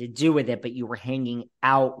nothing to do with it, but you were hanging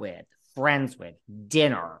out with, friends with,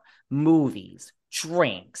 dinner, movies,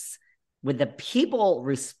 drinks, with the people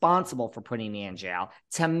responsible for putting me in jail,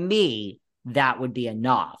 to me, that would be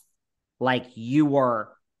enough. Like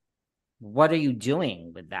what are you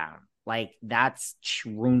doing with them? Like that's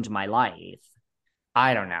ruined my life.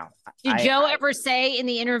 I don't know. Did Joe ever say in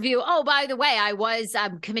the interview, oh, by the way, I was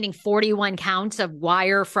committing 41 counts of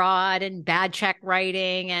wire fraud and bad check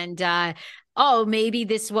writing. And maybe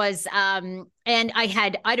this was, and I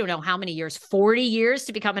had, I don't know how many years, 40 years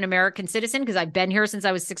to become an American citizen because I've been here since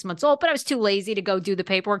I was 6 months old, but I was too lazy to go do the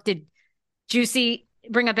paperwork. Did Juicy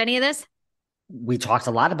bring up any of this? We talked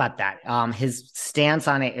a lot about that. His stance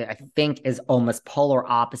on it, I think, is almost polar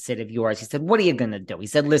opposite of yours. He said, what are you going to do? He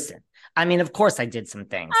said, listen, I mean, of course I did some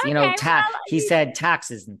things, he said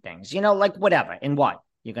taxes and things, like whatever. And what?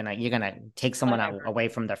 You're gonna take someone away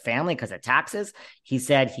from their family because of taxes. He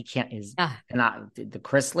said he can't, not the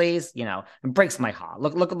Chrisleys, it breaks my heart.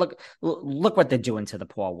 Look what they're doing to the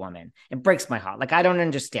poor woman. It breaks my heart. Like, I don't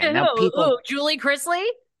understand. Now Julie Chrisley?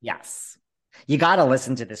 Yes. You got to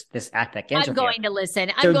listen to this epic interview. I'm going to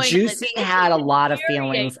listen. Juicy had a lot of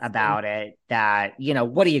feelings about it that,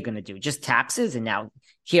 what are you going to do? Just taxes? And now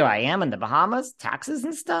here I am in the Bahamas, taxes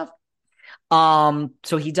and stuff.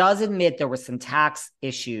 So he does admit there were some tax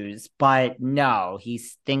issues, but no, he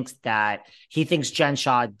thinks Jen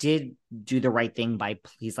Shah did do the right thing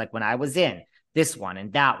he's like, when I was in this one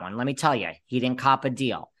and that one, let me tell you, he didn't cop a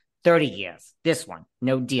deal. 30 years. This one,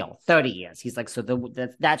 no deal. 30 years. He's like, so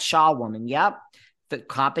that Shaw woman, yep,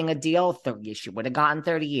 copping a deal, she would have gotten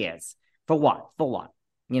 30 years. For what? A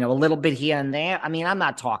little bit here and there. I mean, I'm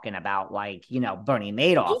not talking about like, Bernie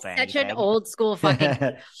Madoff. He's such an old school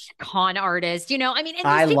fucking con artist, I mean, and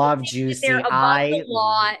I love Juicy. The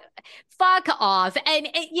law. Fuck off. And,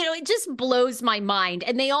 it just blows my mind.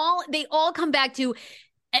 And they all come back to,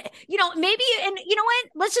 Maybe, and you know what?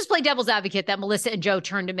 Let's just play devil's advocate that Melissa and Joe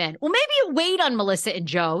turned him in. Well, maybe it weighed on Melissa and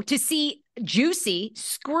Joe to see Juicy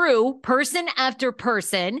screw person after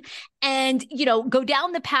person and, go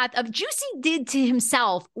down the path of Juicy did to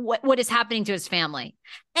himself what is happening to his family.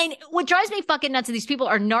 And what drives me fucking nuts is these people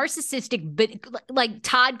are narcissistic, but like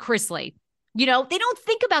Todd Chrisley, they don't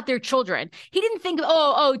think about their children. He didn't think,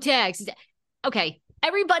 tax. Okay.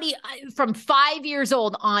 Everybody from 5 years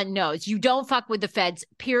old on knows you don't fuck with the feds,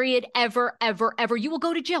 period, ever, ever, ever. You will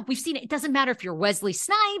go to jail. We've seen it. It doesn't matter if you're Wesley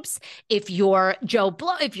Snipes, if you're Joe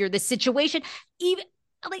Blow, if you're the situation. Even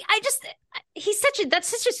that's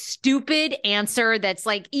such a stupid answer. That's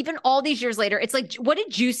like, even all these years later, it's like, what did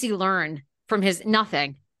Juicy learn from his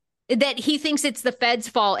nothing? That he thinks it's the feds'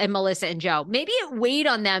 fault and Melissa and Joe. Maybe it weighed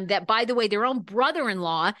on them that, by the way, their own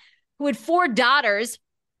brother-in-law, who had 4 daughters,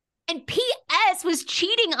 and P.S. was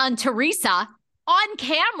cheating on Teresa on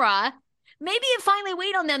camera. Maybe it finally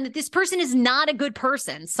weighed on them that this person is not a good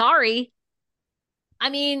person. Sorry. I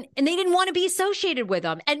mean, and they didn't want to be associated with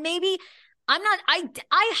them. And maybe I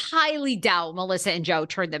highly doubt Melissa and Joe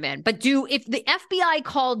turned them in. But if the FBI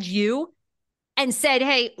called you and said,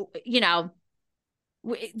 hey,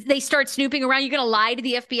 they start snooping around, you're going to lie to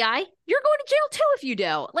the FBI? You're going to jail too if you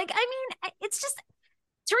do. It's just...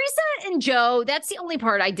 Teresa and Joe, that's the only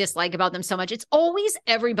part I dislike about them so much. It's always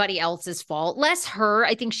everybody else's fault. Less her.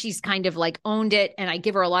 I think she's kind of like owned it, and I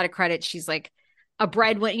give her a lot of credit. She's like a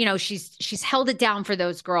breadwinner. She's held it down for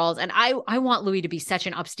those girls. And I want Louis to be such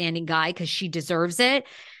an upstanding guy because she deserves it.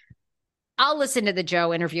 I'll listen to the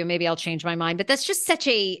Joe interview. Maybe I'll change my mind. But that's just such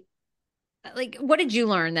a, what did you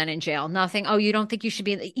learn then in jail? Nothing. Oh, you don't think you should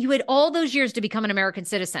be? You had all those years to become an American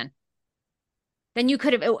citizen. Then you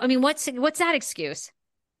could have. I mean, what's that excuse?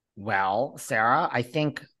 Well, Sarah, I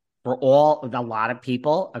think a lot of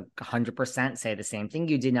people, 100% say the same thing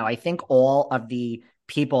you did. Now, I think all of the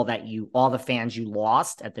people all the fans you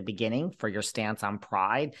lost at the beginning for your stance on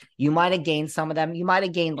Pride, you might have gained some of them. You might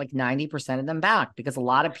have gained like 90% of them back because a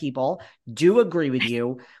lot of people do agree with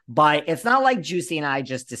you. But it's not like Juicy and I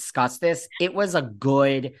just discussed this. It was a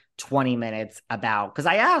good 20 minutes because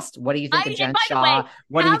I asked, what do you think of Jen Shaw?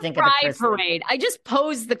 What do you think of the Pride Parade? I just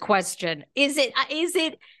posed the question. Is it?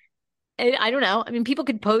 I don't know. I mean, people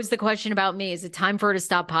could pose the question about me. Is it time for her to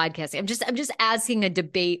stop podcasting? I'm just asking a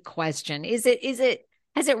debate question. Has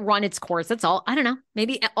it run its course? That's all. I don't know.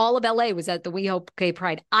 Maybe all of LA was at the We Hope Gay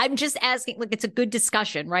Pride. I'm just asking, it's a good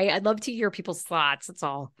discussion, right? I'd love to hear people's thoughts. That's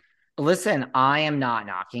all. Listen, I am not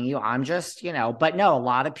knocking you. I'm just, but no, a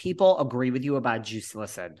lot of people agree with you about Juicy.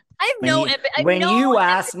 Listen, when you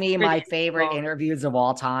ask me my favorite interviews of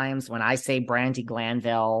all times, when I say Brandy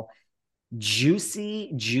Glanville,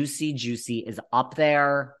 Juicy is up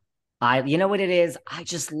there. You know what it is? I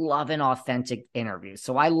just love an authentic interview.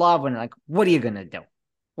 So I love when what are you going to do?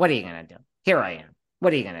 What are you going to do? Here I am.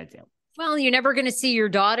 What are you going to do? Well, you're never going to see your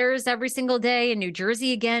daughters every single day in New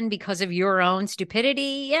Jersey again because of your own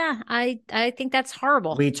stupidity. Yeah, I think that's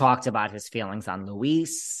horrible. We talked about his feelings on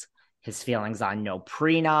Luis, his feelings on no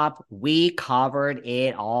prenup. We covered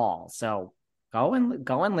it all. So go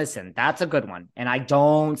and listen. That's a good one. And I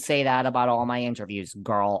don't say that about all my interviews,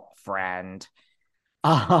 girlfriend.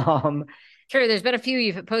 True. There's been a few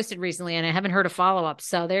you've posted recently, and I haven't heard a follow up.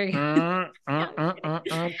 So there you go.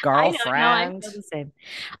 Girlfriend. I feel the same.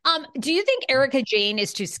 Do you think Erica Jane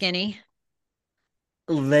is too skinny?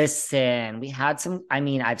 Listen, we had some. I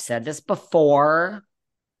mean, I've said this before.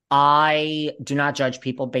 I do not judge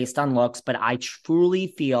people based on looks, but I truly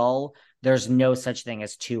feel there's no such thing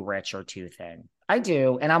as too rich or too thin. I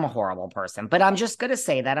do, and I'm a horrible person, but I'm just going to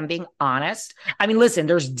say that I'm being honest. I mean, listen,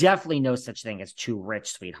 there's definitely no such thing as too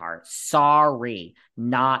rich, sweetheart. Sorry,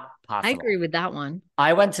 not possible. I agree with that one.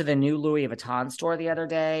 I went to the new Louis Vuitton store the other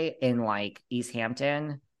day in East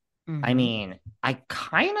Hampton. Mm-hmm. I mean, I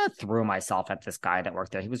kind of threw myself at this guy that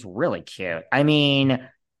worked there. He was really cute. I mean,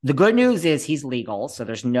 the good news is he's legal, so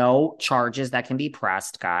there's no charges that can be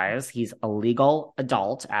pressed, guys. He's a legal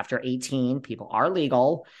adult. After 18, people are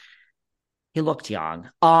legal. He looked young.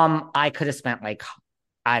 I could have spent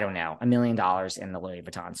I don't know, $1 million in the Louis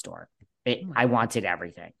Vuitton store. I wanted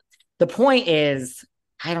everything. The point is,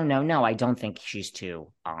 I don't know. No, I don't think she's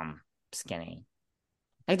too skinny.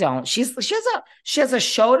 I don't. She has a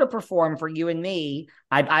show to perform for you and me.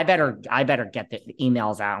 I better get the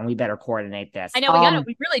emails out and we better coordinate this. I know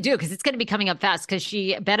we really do, because it's going to be coming up fast, because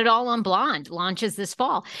she bet it all on Blonde launches this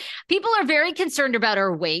fall. People are very concerned about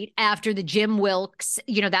her weight after the Jim Wilkes,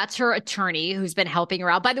 that's her attorney who's been helping her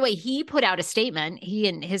out. By the way, he put out a statement, he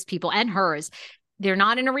and his people and hers. They're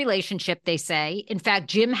not in a relationship, they say. In fact,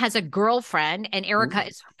 Jim has a girlfriend, and Erica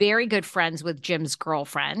is very good friends with Jim's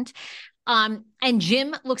girlfriend. And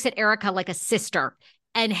Jim looks at Erica like a sister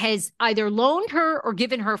and has either loaned her or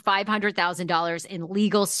given her $500,000 in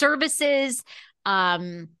legal services.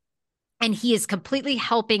 And he is completely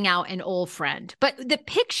helping out an old friend. But the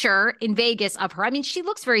picture in Vegas of her, I mean, she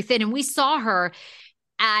looks very thin. And we saw her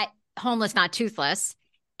at Homeless Not Toothless.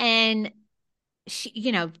 And she,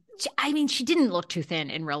 she didn't look too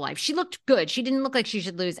thin in real life. She looked good. She didn't look like she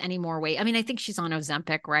should lose any more weight. I mean, I think she's on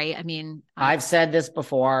Ozempic, right? I mean, I've said this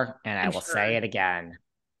before and I will sure. say it again.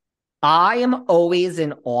 I am always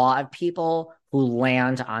in awe of people who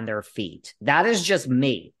land on their feet. That is just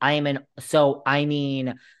me.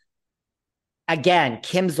 Again,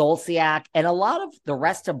 Kim Zolciak and a lot of the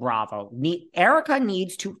rest of Bravo, Erica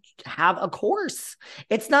needs to have a course.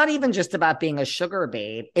 It's not even just about being a sugar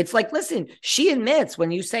babe. It's like, listen, she admits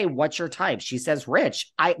when you say, what's your type? She says,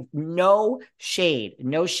 rich. No shade.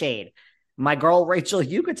 My girl, Rachel,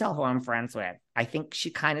 you could tell who I'm friends with. I think she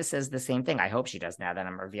kind of says the same thing. I hope she does now that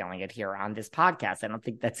I'm revealing it here on this podcast. I don't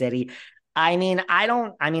think that's any. I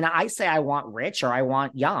say I want rich or I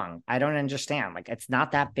want young. I don't understand. Like, it's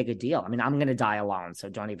not that big a deal. I mean, I'm going to die alone. So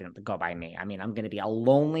don't even go by me. I mean, I'm going to be a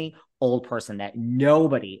lonely old person that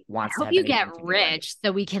nobody wants to have. I hope you get rich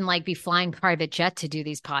so we can be flying private jet to do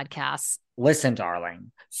these podcasts. Listen,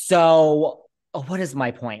 darling. So what is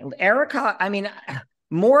my point? Erica, I mean,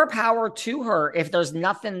 more power to her if there's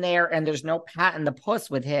nothing there and there's no pat in the puss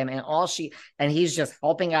with him and he's just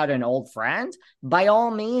helping out an old friend. By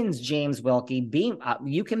all means, James Wilkie,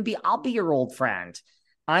 I'll be your old friend.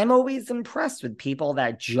 I'm always impressed with people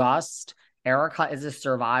that Erica is a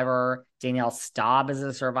survivor. Danielle Staub is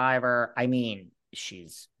a survivor. I mean,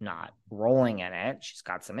 she's not rolling in it. She's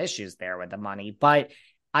got some issues there with the money, but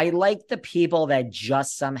I like the people that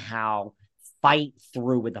just somehow fight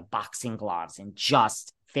through with the boxing gloves and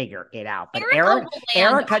just figure it out. But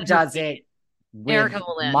Erica does it with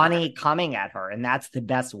money coming at her, and that's the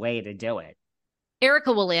best way to do it.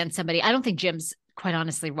 Erica will land somebody. I don't think Jim's quite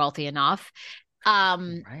honestly wealthy enough.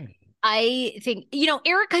 Right. I think,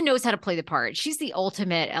 Erica knows how to play the part. She's the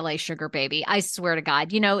ultimate LA sugar baby. I swear to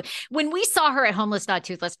God. When we saw her at Homeless Not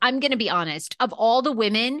Toothless, I'm going to be honest, of all the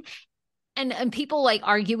women, and people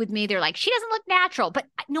argue with me. They're like, she doesn't look natural, but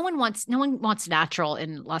no one wants natural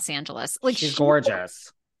in Los Angeles. She's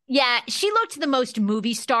gorgeous. Yeah. She looked the most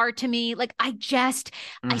movie star to me. I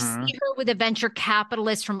see her with a venture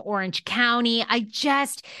capitalist from Orange County.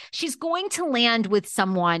 She's going to land with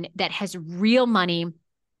someone that has real money,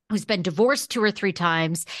 who's been divorced 2 or 3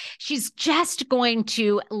 times. She's just going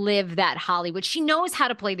to live that Hollywood. She knows how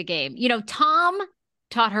to play the game. Tom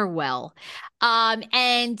taught her well.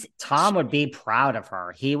 And Tom would be proud of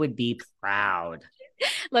her. He would be proud.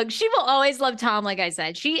 Look, she will always love Tom, like I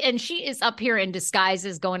said. She is up here in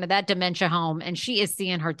disguises going to that dementia home, and she is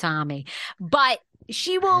seeing her Tommy. But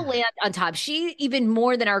she will land on top. She, even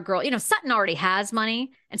more than our girl, Sutton already has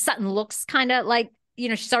money, and Sutton looks kind of like,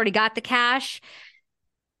 she's already got the cash.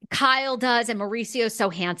 Kyle does, and Mauricio's so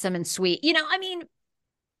handsome and sweet.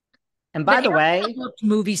 And by the way,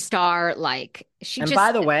 movie star,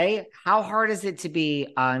 by the way, how hard is it to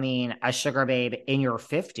be, a sugar babe in your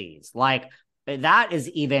 50s? That is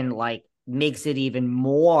even makes it even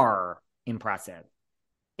more impressive.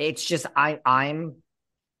 It's just,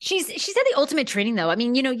 She's had the ultimate training, though. I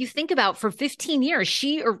mean, you think about for 15 years,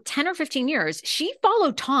 10 or 15 years, she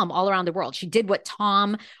followed Tom all around the world. She did what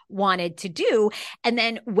Tom wanted to do. And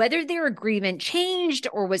then whether their agreement changed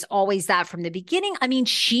or was always that from the beginning, I mean,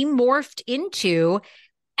 she morphed into,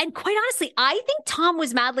 and quite honestly, I think Tom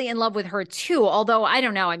was madly in love with her too. Although I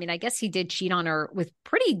don't know. I mean, I guess he did cheat on her with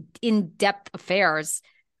pretty in-depth affairs.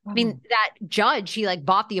 I mean, that judge he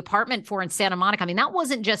bought the apartment for in Santa Monica. I mean, that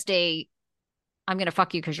wasn't just I'm going to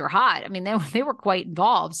fuck you because you're hot. I mean, they were quite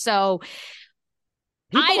involved. So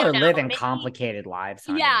people are living complicated lives.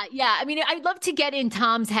 Honey. Yeah. I mean, I'd love to get in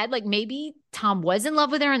Tom's head. Maybe Tom was in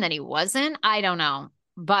love with her and then he wasn't. I don't know.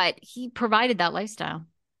 But he provided that lifestyle.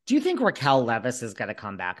 Do you think Raquel Leviss is going to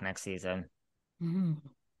come back next season? Mm-hmm.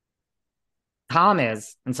 Tom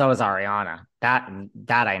is, and so is Ariana. That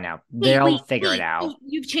I know. They'll figure it out.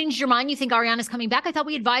 You've changed your mind? You think Ariana's coming back? I thought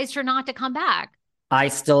we advised her not to come back. I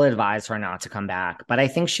still advise her not to come back, but I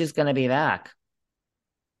think she's going to be back.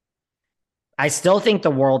 I still think the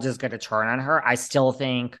world is going to turn on her. I still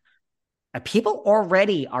think people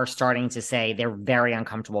already are starting to say they're very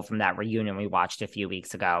uncomfortable from that reunion we watched a few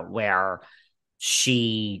weeks ago where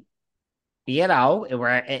she,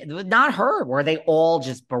 not her, where they all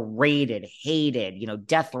just berated, hated,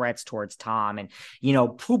 death threats towards Tom and,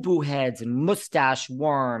 poo-poo heads and mustache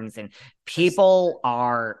worms, and people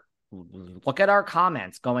are look at our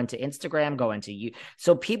comments, go into Instagram, go into you.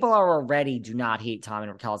 So people are already do not hate Tom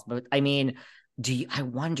and Raquel's, but I mean, I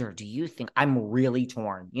wonder, do you think I'm really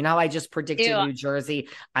torn? You know, I just predicted Ew. New Jersey.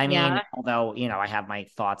 I mean, Yeah. although, I have my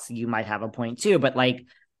thoughts, you might have a point too, but like,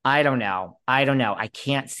 I don't know. I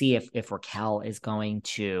can't see if Raquel is going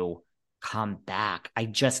to come back. I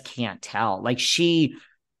just can't tell. Like she's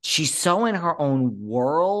so in her own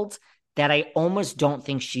world that I almost don't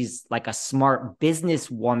think she's like a smart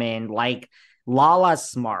businesswoman. Like Lala's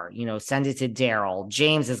smart, send it to Daryl.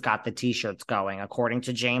 James has got the t-shirts going. According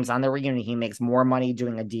to James on the reunion, he makes more money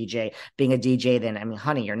being a DJ than, I mean,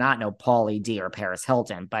 honey, you're not no Pauly D or Paris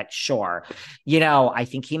Hilton, but sure. I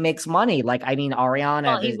think he makes money. Like, I mean, Ariana.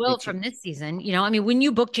 Well, he will from this season. I mean, when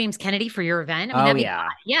you book James Kennedy for your event, I mean, yeah.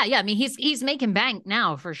 I mean, he's making bank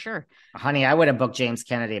now for sure. Honey, I would have booked James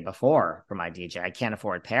Kennedy before for my DJ. I can't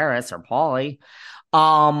afford Paris or Pauly.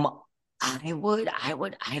 I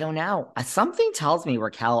don't know. Something tells me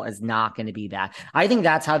Raquel is not going to be back. I think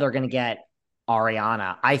that's how they're going to get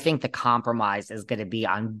Ariana. I think the compromise is going to be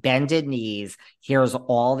on bended knees. Here's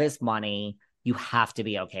all this money. You have to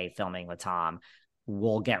be okay filming with Tom.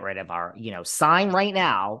 We'll get rid of our, sign right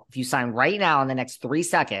now. If you sign right now in the next 3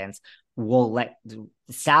 seconds,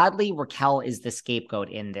 sadly, Raquel is the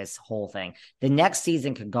scapegoat in this whole thing. The next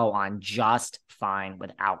season could go on just fine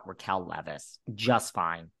without Raquel Leviss. Just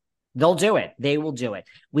fine. They'll do it. They will do it.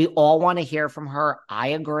 We all want to hear from her. I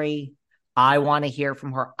agree. I want to hear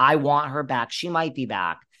from her. I want her back. She might be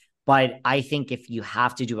back. But I think if you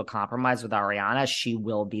have to do a compromise with Ariana, she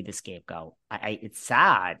will be the scapegoat. It's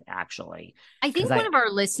sad, actually. I think one of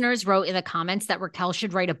our listeners wrote in the comments that Raquel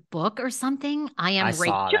should write a book or something. I am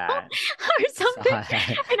Rachel or something. And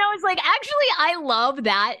I was like, actually, I love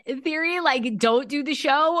that theory. Like, don't do the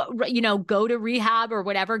show, go to rehab or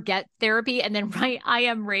whatever, get therapy, and then write I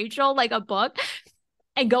Am Rachel, like a book.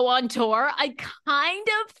 And go on tour. I kind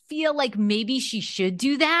of feel like maybe she should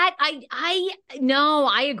do that.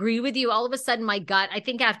 I agree with you. All of a sudden, my gut, I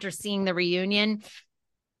think after seeing the reunion,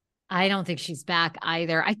 I don't think she's back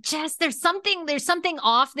either. There's something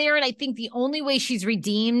off there. And I think the only way she's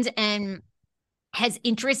redeemed and has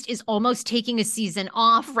interest is almost taking a season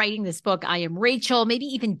off, writing this book, I Am Rachel, maybe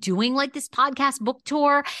even doing like this podcast book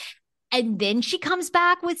tour. And then she comes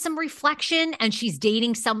back with some reflection and she's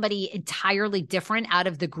dating somebody entirely different out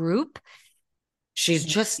of the group. She's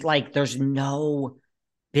just like, there's no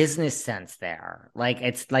business sense there. Like,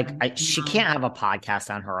 it's like, she can't have a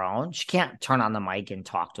podcast on her own. She can't turn on the mic and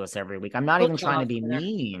talk to us every week. I'm not even trying to be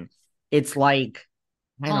mean. It's like,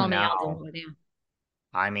 I don't know.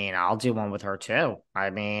 I mean, I'll do one with her too. I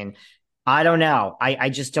mean, I don't know. I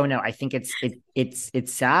just don't know. I think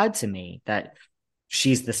it's sad to me that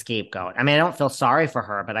she's the scapegoat. I mean, I don't feel sorry for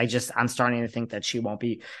her, but I'm starting to think that she won't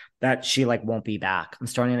be back. I'm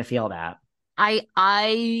starting to feel that.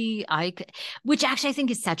 Which actually I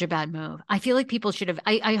think is such a bad move. I feel like people should have,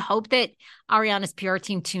 I hope that Ariana's PR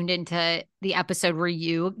team tuned into the episode where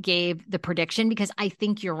you gave the prediction, because I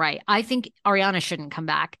think you're right. I think Ariana shouldn't come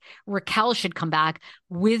back. Raquel should come back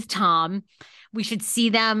with Tom. We should see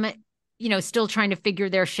them, still trying to figure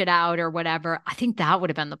their shit out or whatever. I think that would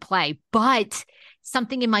have been the play, but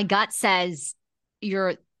something in my gut says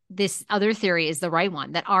this other theory is the right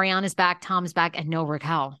one, that Ariana's back, Tom's back, and no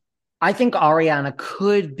Raquel. I think Ariana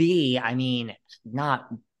could be, I mean, not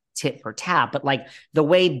tit for tat, but like the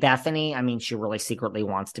way Bethany, I mean, she really secretly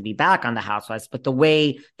wants to be back on the Housewives, but the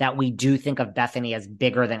way that we do think of Bethany as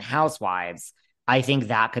bigger than Housewives, I think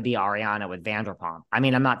that could be Ariana with Vanderpump. I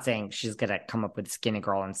mean, I'm not saying she's going to come up with Skinny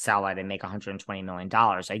Girl and sell it and make $120 million.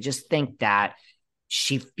 I just think that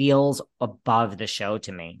she feels above the show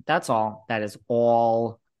to me. That's all. That is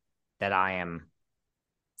all that I am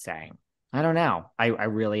saying. I don't know. I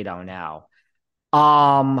really don't know.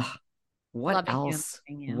 What else?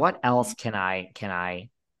 What else can I?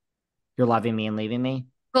 You're loving me and leaving me?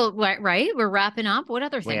 Well, right. We're wrapping up. What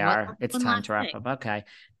other thing? We are. It's time to wrap up. Okay.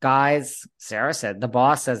 Guys, Sarah said, the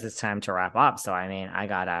boss says it's time to wrap up. So I mean, I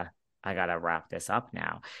gotta wrap this up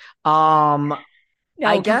now.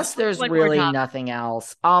 I guess there's really nothing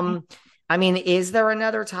else. I mean, is there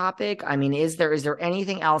another topic? I mean, is there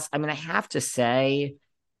anything else? I mean, I have to say,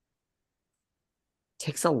 it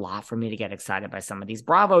takes a lot for me to get excited by some of these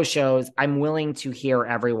Bravo shows. I'm willing to hear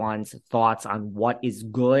everyone's thoughts on what is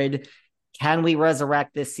good. Can we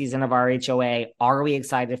resurrect this season of RHOA? Are we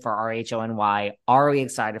excited for RHONY? Are we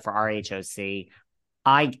excited for RHOC?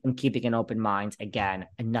 I am keeping an open mind again,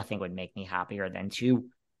 and nothing would make me happier than to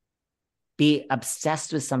be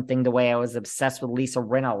obsessed with something the way I was obsessed with Lisa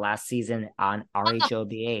Rinna last season on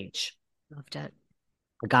RHOBH. Loved it.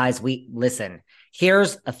 Guys, we'll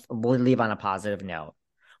leave on a positive note.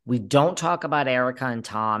 We don't talk about Erica and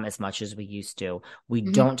Tom as much as we used to. We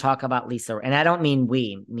Mhm. don't talk about Lisa. And I don't mean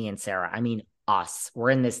me and Sarah. I mean us. We're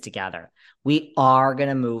in this together. We are going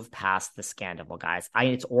to move past the scandal, guys.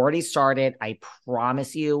 It's already started. I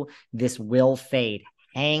promise you, this will fade.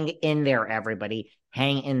 Hang in there, everybody.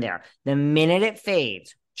 Hang in there. The minute it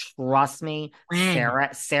fades, trust me,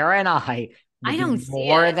 When? Sarah and I will I be don't see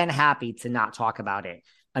more it. than happy to not talk about it.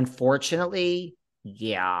 Unfortunately,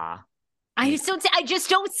 yeah. I just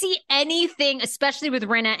don't see anything, especially with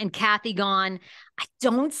Rinna and Kathy gone. I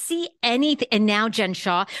don't see anything. And now Jen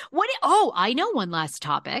Shaw. I know one last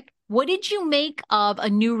topic. What did you make of a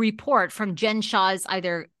new report from Jen Shaw's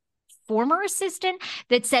either former assistant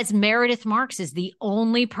that says Meredith Marks is the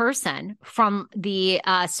only person from the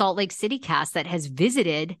Salt Lake City cast that has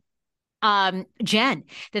visited Jen,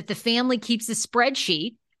 that the family keeps a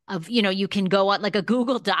spreadsheet of, you can go on like a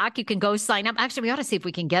Google Doc, you can go sign up. Actually, we ought to see if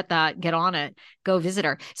we can get on it, go visit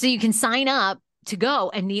her. So you can sign up to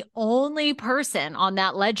go. And the only person on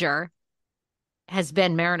that ledger has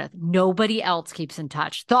been Meredith. Nobody else keeps in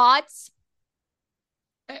touch. Thoughts?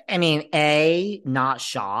 I mean, A, not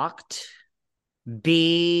shocked.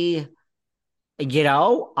 B,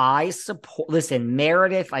 I support. Listen,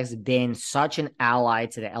 Meredith has been such an ally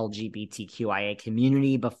to the LGBTQIA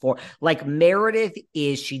community before. Like, Meredith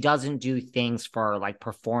she doesn't do things for like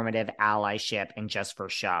performative allyship and just for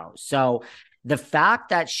show. So the fact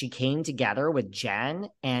that she came together with Jen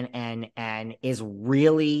and is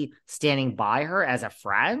really standing by her as a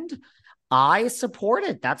friend, I support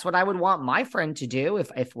it. That's what I would want my friend to do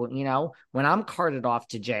if when I'm carted off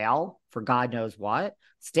to jail for God knows what,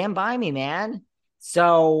 stand by me, man.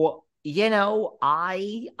 So,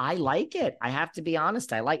 I like it. I have to be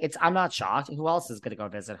honest. I like it. I'm not shocked. Who else is going to go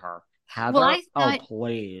visit her? Heather? Well, I thought, oh,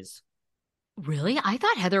 please. really? I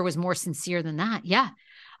thought Heather was more sincere than that. Yeah.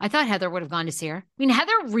 I thought Heather would have gone to see her. I mean,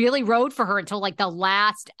 Heather really rode for her until like the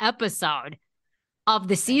last episode of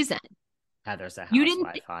the season. Heather's a You didn't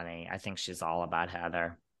housewife, honey. I think she's all about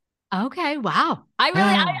Heather. Okay, wow.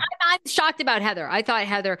 I'm shocked about Heather. I thought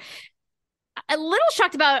Heather, a little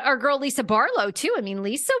shocked about our girl Lisa Barlow too. I mean,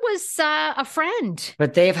 Lisa was a friend.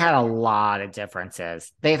 But they've had a lot of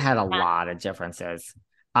differences.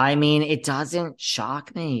 I mean, it doesn't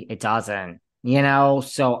shock me. It doesn't,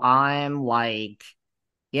 so I'm like,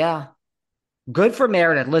 yeah, good for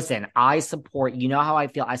Meredith. Listen, I support, how I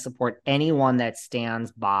feel. I support anyone that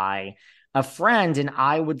stands by a friend, and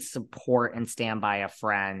I would support and stand by a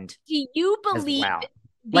friend. Do you as believe well.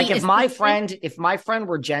 Like if my friend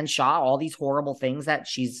were Jen Shaw, all these horrible things that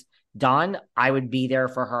she's done, I would be there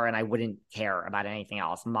for her and I wouldn't care about anything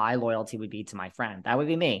else. My loyalty would be to my friend. That would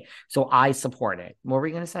be me. So I support it. What were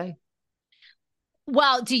you going to say?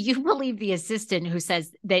 Well, do you believe the assistant who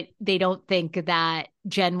says that they don't think that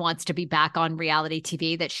Jen wants to be back on reality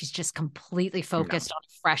TV, that she's just completely focused on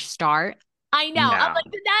a fresh start? I know. No. I'm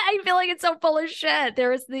like that. I feel like it's so full of shit.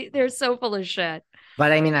 They're so full of shit.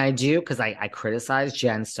 But I mean, I do, because I criticize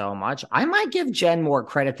Jen so much. I might give Jen more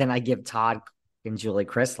credit than I give Todd and Julie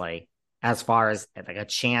Chrisley as far as like a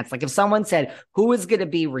chance. Like if someone said, who is going to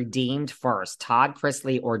be redeemed first, Todd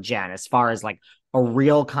Chrisley or Jen, as far as like a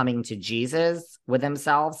real coming to Jesus with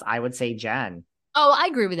themselves, I would say Jen. Oh, I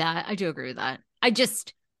agree with that. I do agree with that.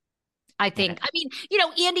 I think,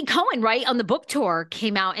 Andy Cohen, right, on the book tour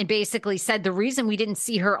came out and basically said the reason we didn't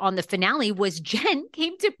see her on the finale was Jen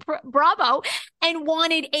came to Bravo and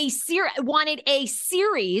wanted a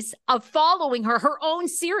series of following her own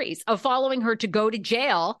series of following her to go to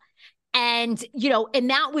jail. And,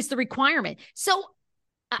 and that was the requirement. So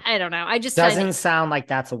I don't know. I just doesn't sound like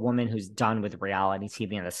that's a woman who's done with reality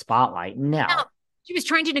TV in the spotlight. No. She was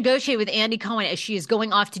trying to negotiate with Andy Cohen as she is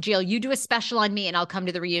going off to jail. You do a special on me and I'll come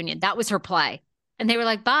to the reunion. That was her play. And they were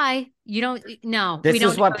like, bye. You don't know. This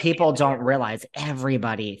is what people don't realize.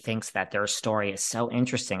 Everybody thinks that their story is so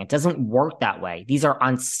interesting. It doesn't work that way. These are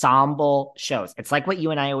ensemble shows. It's like what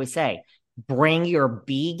you and I always say. Bring your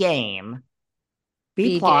B game,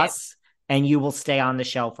 B plus, and you will stay on the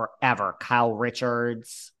show forever. Kyle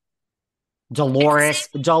Richards, Dolores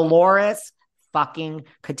fucking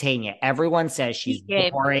Catania. Everyone says she's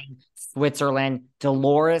boring. Switzerland.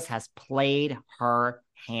 Dolores has played her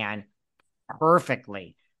hand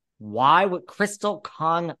perfectly. Why would Crystal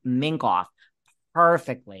Kung Minkoff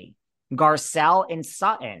perfectly? Garcelle and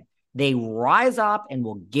Sutton, they rise up and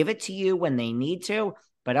will give it to you when they need to.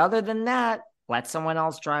 But other than that, let someone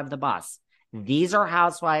else drive the bus. These are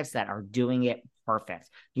housewives that are doing it perfect.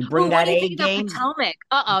 You bring that A game.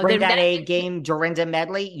 Bring that A game, Dorinda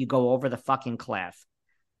Medley, you go over the fucking cliff.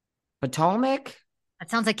 Potomac? That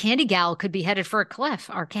sounds like Candy Gal could be headed for a cliff.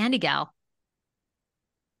 Our Candy Gal.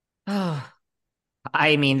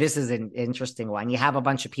 I mean, this is an interesting one. You have a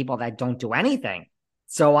bunch of people that don't do anything.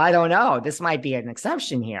 So I don't know. This might be an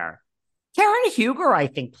exception here. Karen Huger, I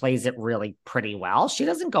think, plays it really pretty well. She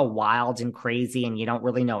doesn't go wild and crazy and you don't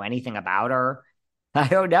really know anything about her. I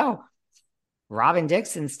don't know. Robin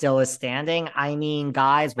Dixon still is standing. I mean,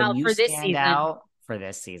 guys, when you stand out for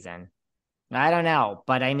this season, I don't know.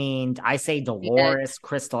 But I mean, I say Dolores,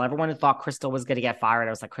 Crystal. Everyone who thought Crystal was going to get fired, I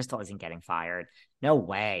was like, Crystal isn't getting fired. No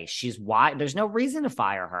way. She's why there's no reason to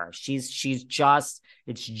fire her. It's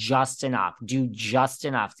just enough. Do just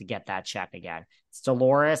enough to get that check again. It's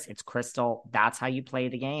Dolores, it's Crystal. That's how you play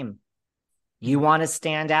the game. You want to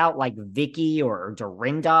stand out like Vicky or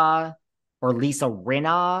Dorinda or Lisa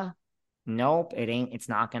Rinna? Nope, it ain't. It's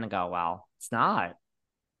not going to go well. It's not.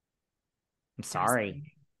 I'm sorry.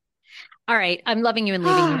 All right. I'm loving you and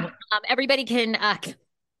leaving you. Everybody can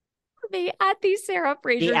be at the Sarah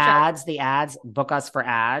Fraser Show. The ads, book us for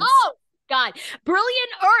ads. Oh, God. Brilliant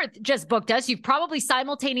Earth just booked us. You've probably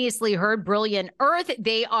simultaneously heard Brilliant Earth.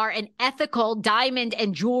 They are an ethical diamond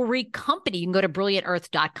and jewelry company. You can go to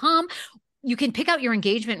brilliantearth.com. You can pick out your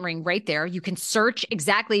engagement ring right there. You can search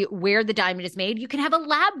exactly where the diamond is made. You can have a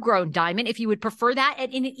lab-grown diamond if you would prefer that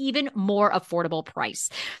at an even more affordable price.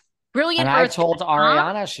 Brilliant Earth. And I told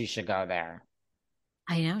Ariana she should go there.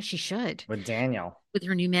 I know she should. With Daniel. With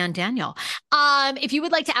her new man, Daniel. If you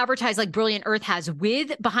would like to advertise like Brilliant Earth has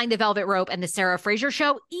with Behind the Velvet Rope and the Sarah Fraser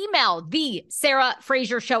Show, email the Sarah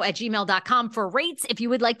Fraser Show at gmail.com for rates. If you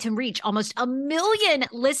would like to reach almost 1 million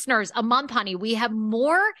listeners a month, honey, we have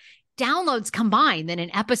more downloads combined than an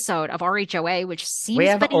episode of RHOA, which seems we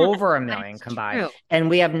have over 1 million combined. True. And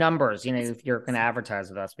we have numbers. You know, if you're going to advertise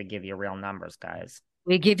with us, we give you real numbers, guys.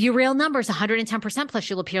 We give you real numbers, 110%, plus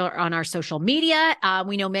you'll appear on our social media.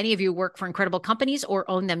 We know many of you work for incredible companies or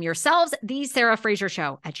own them yourselves. The Sarah Fraser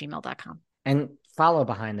Show at gmail.com. And follow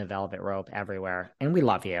Behind the Velvet Rope everywhere. And we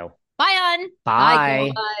love you. Bye, hon.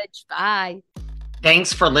 Bye. Bye.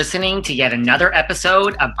 Thanks for listening to yet another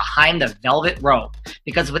episode of Behind the Velvet Rope.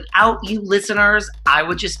 Because without you listeners, I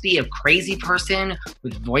would just be a crazy person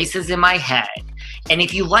with voices in my head. And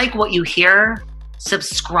if you like what you hear,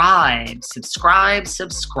 subscribe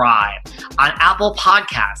on Apple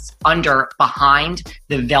Podcasts under Behind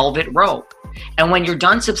the Velvet Rope. And when you're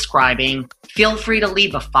done subscribing, feel free to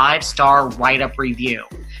leave a 5-star write-up review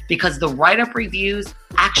because the write-up reviews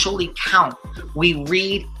actually count. We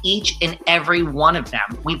read each and every one of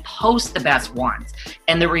them. We post the best ones,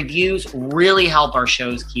 and the reviews really help our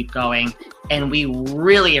shows keep going. And we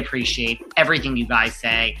really appreciate everything you guys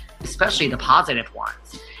say, especially the positive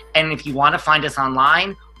ones. And if you want to find us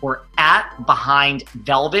online, we're at Behind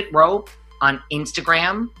Velvet Rope on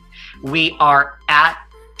Instagram. We are at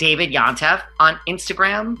David Yontef on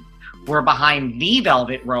Instagram. We're Behind the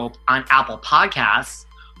Velvet Rope on Apple Podcasts.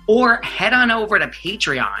 Or head on over to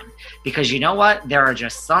Patreon, because you know what? There are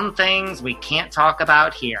just some things we can't talk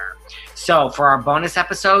about here. So for our bonus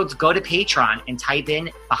episodes, go to Patreon and type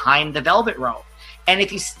in Behind the Velvet Rope. And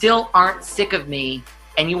if you still aren't sick of me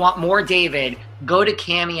and you want more David, go to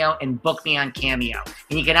Cameo and book me on Cameo.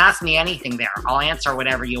 And you can ask me anything there. I'll answer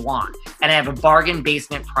whatever you want. And I have a bargain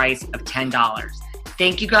basement price of $10.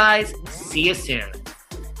 Thank you guys. See you soon.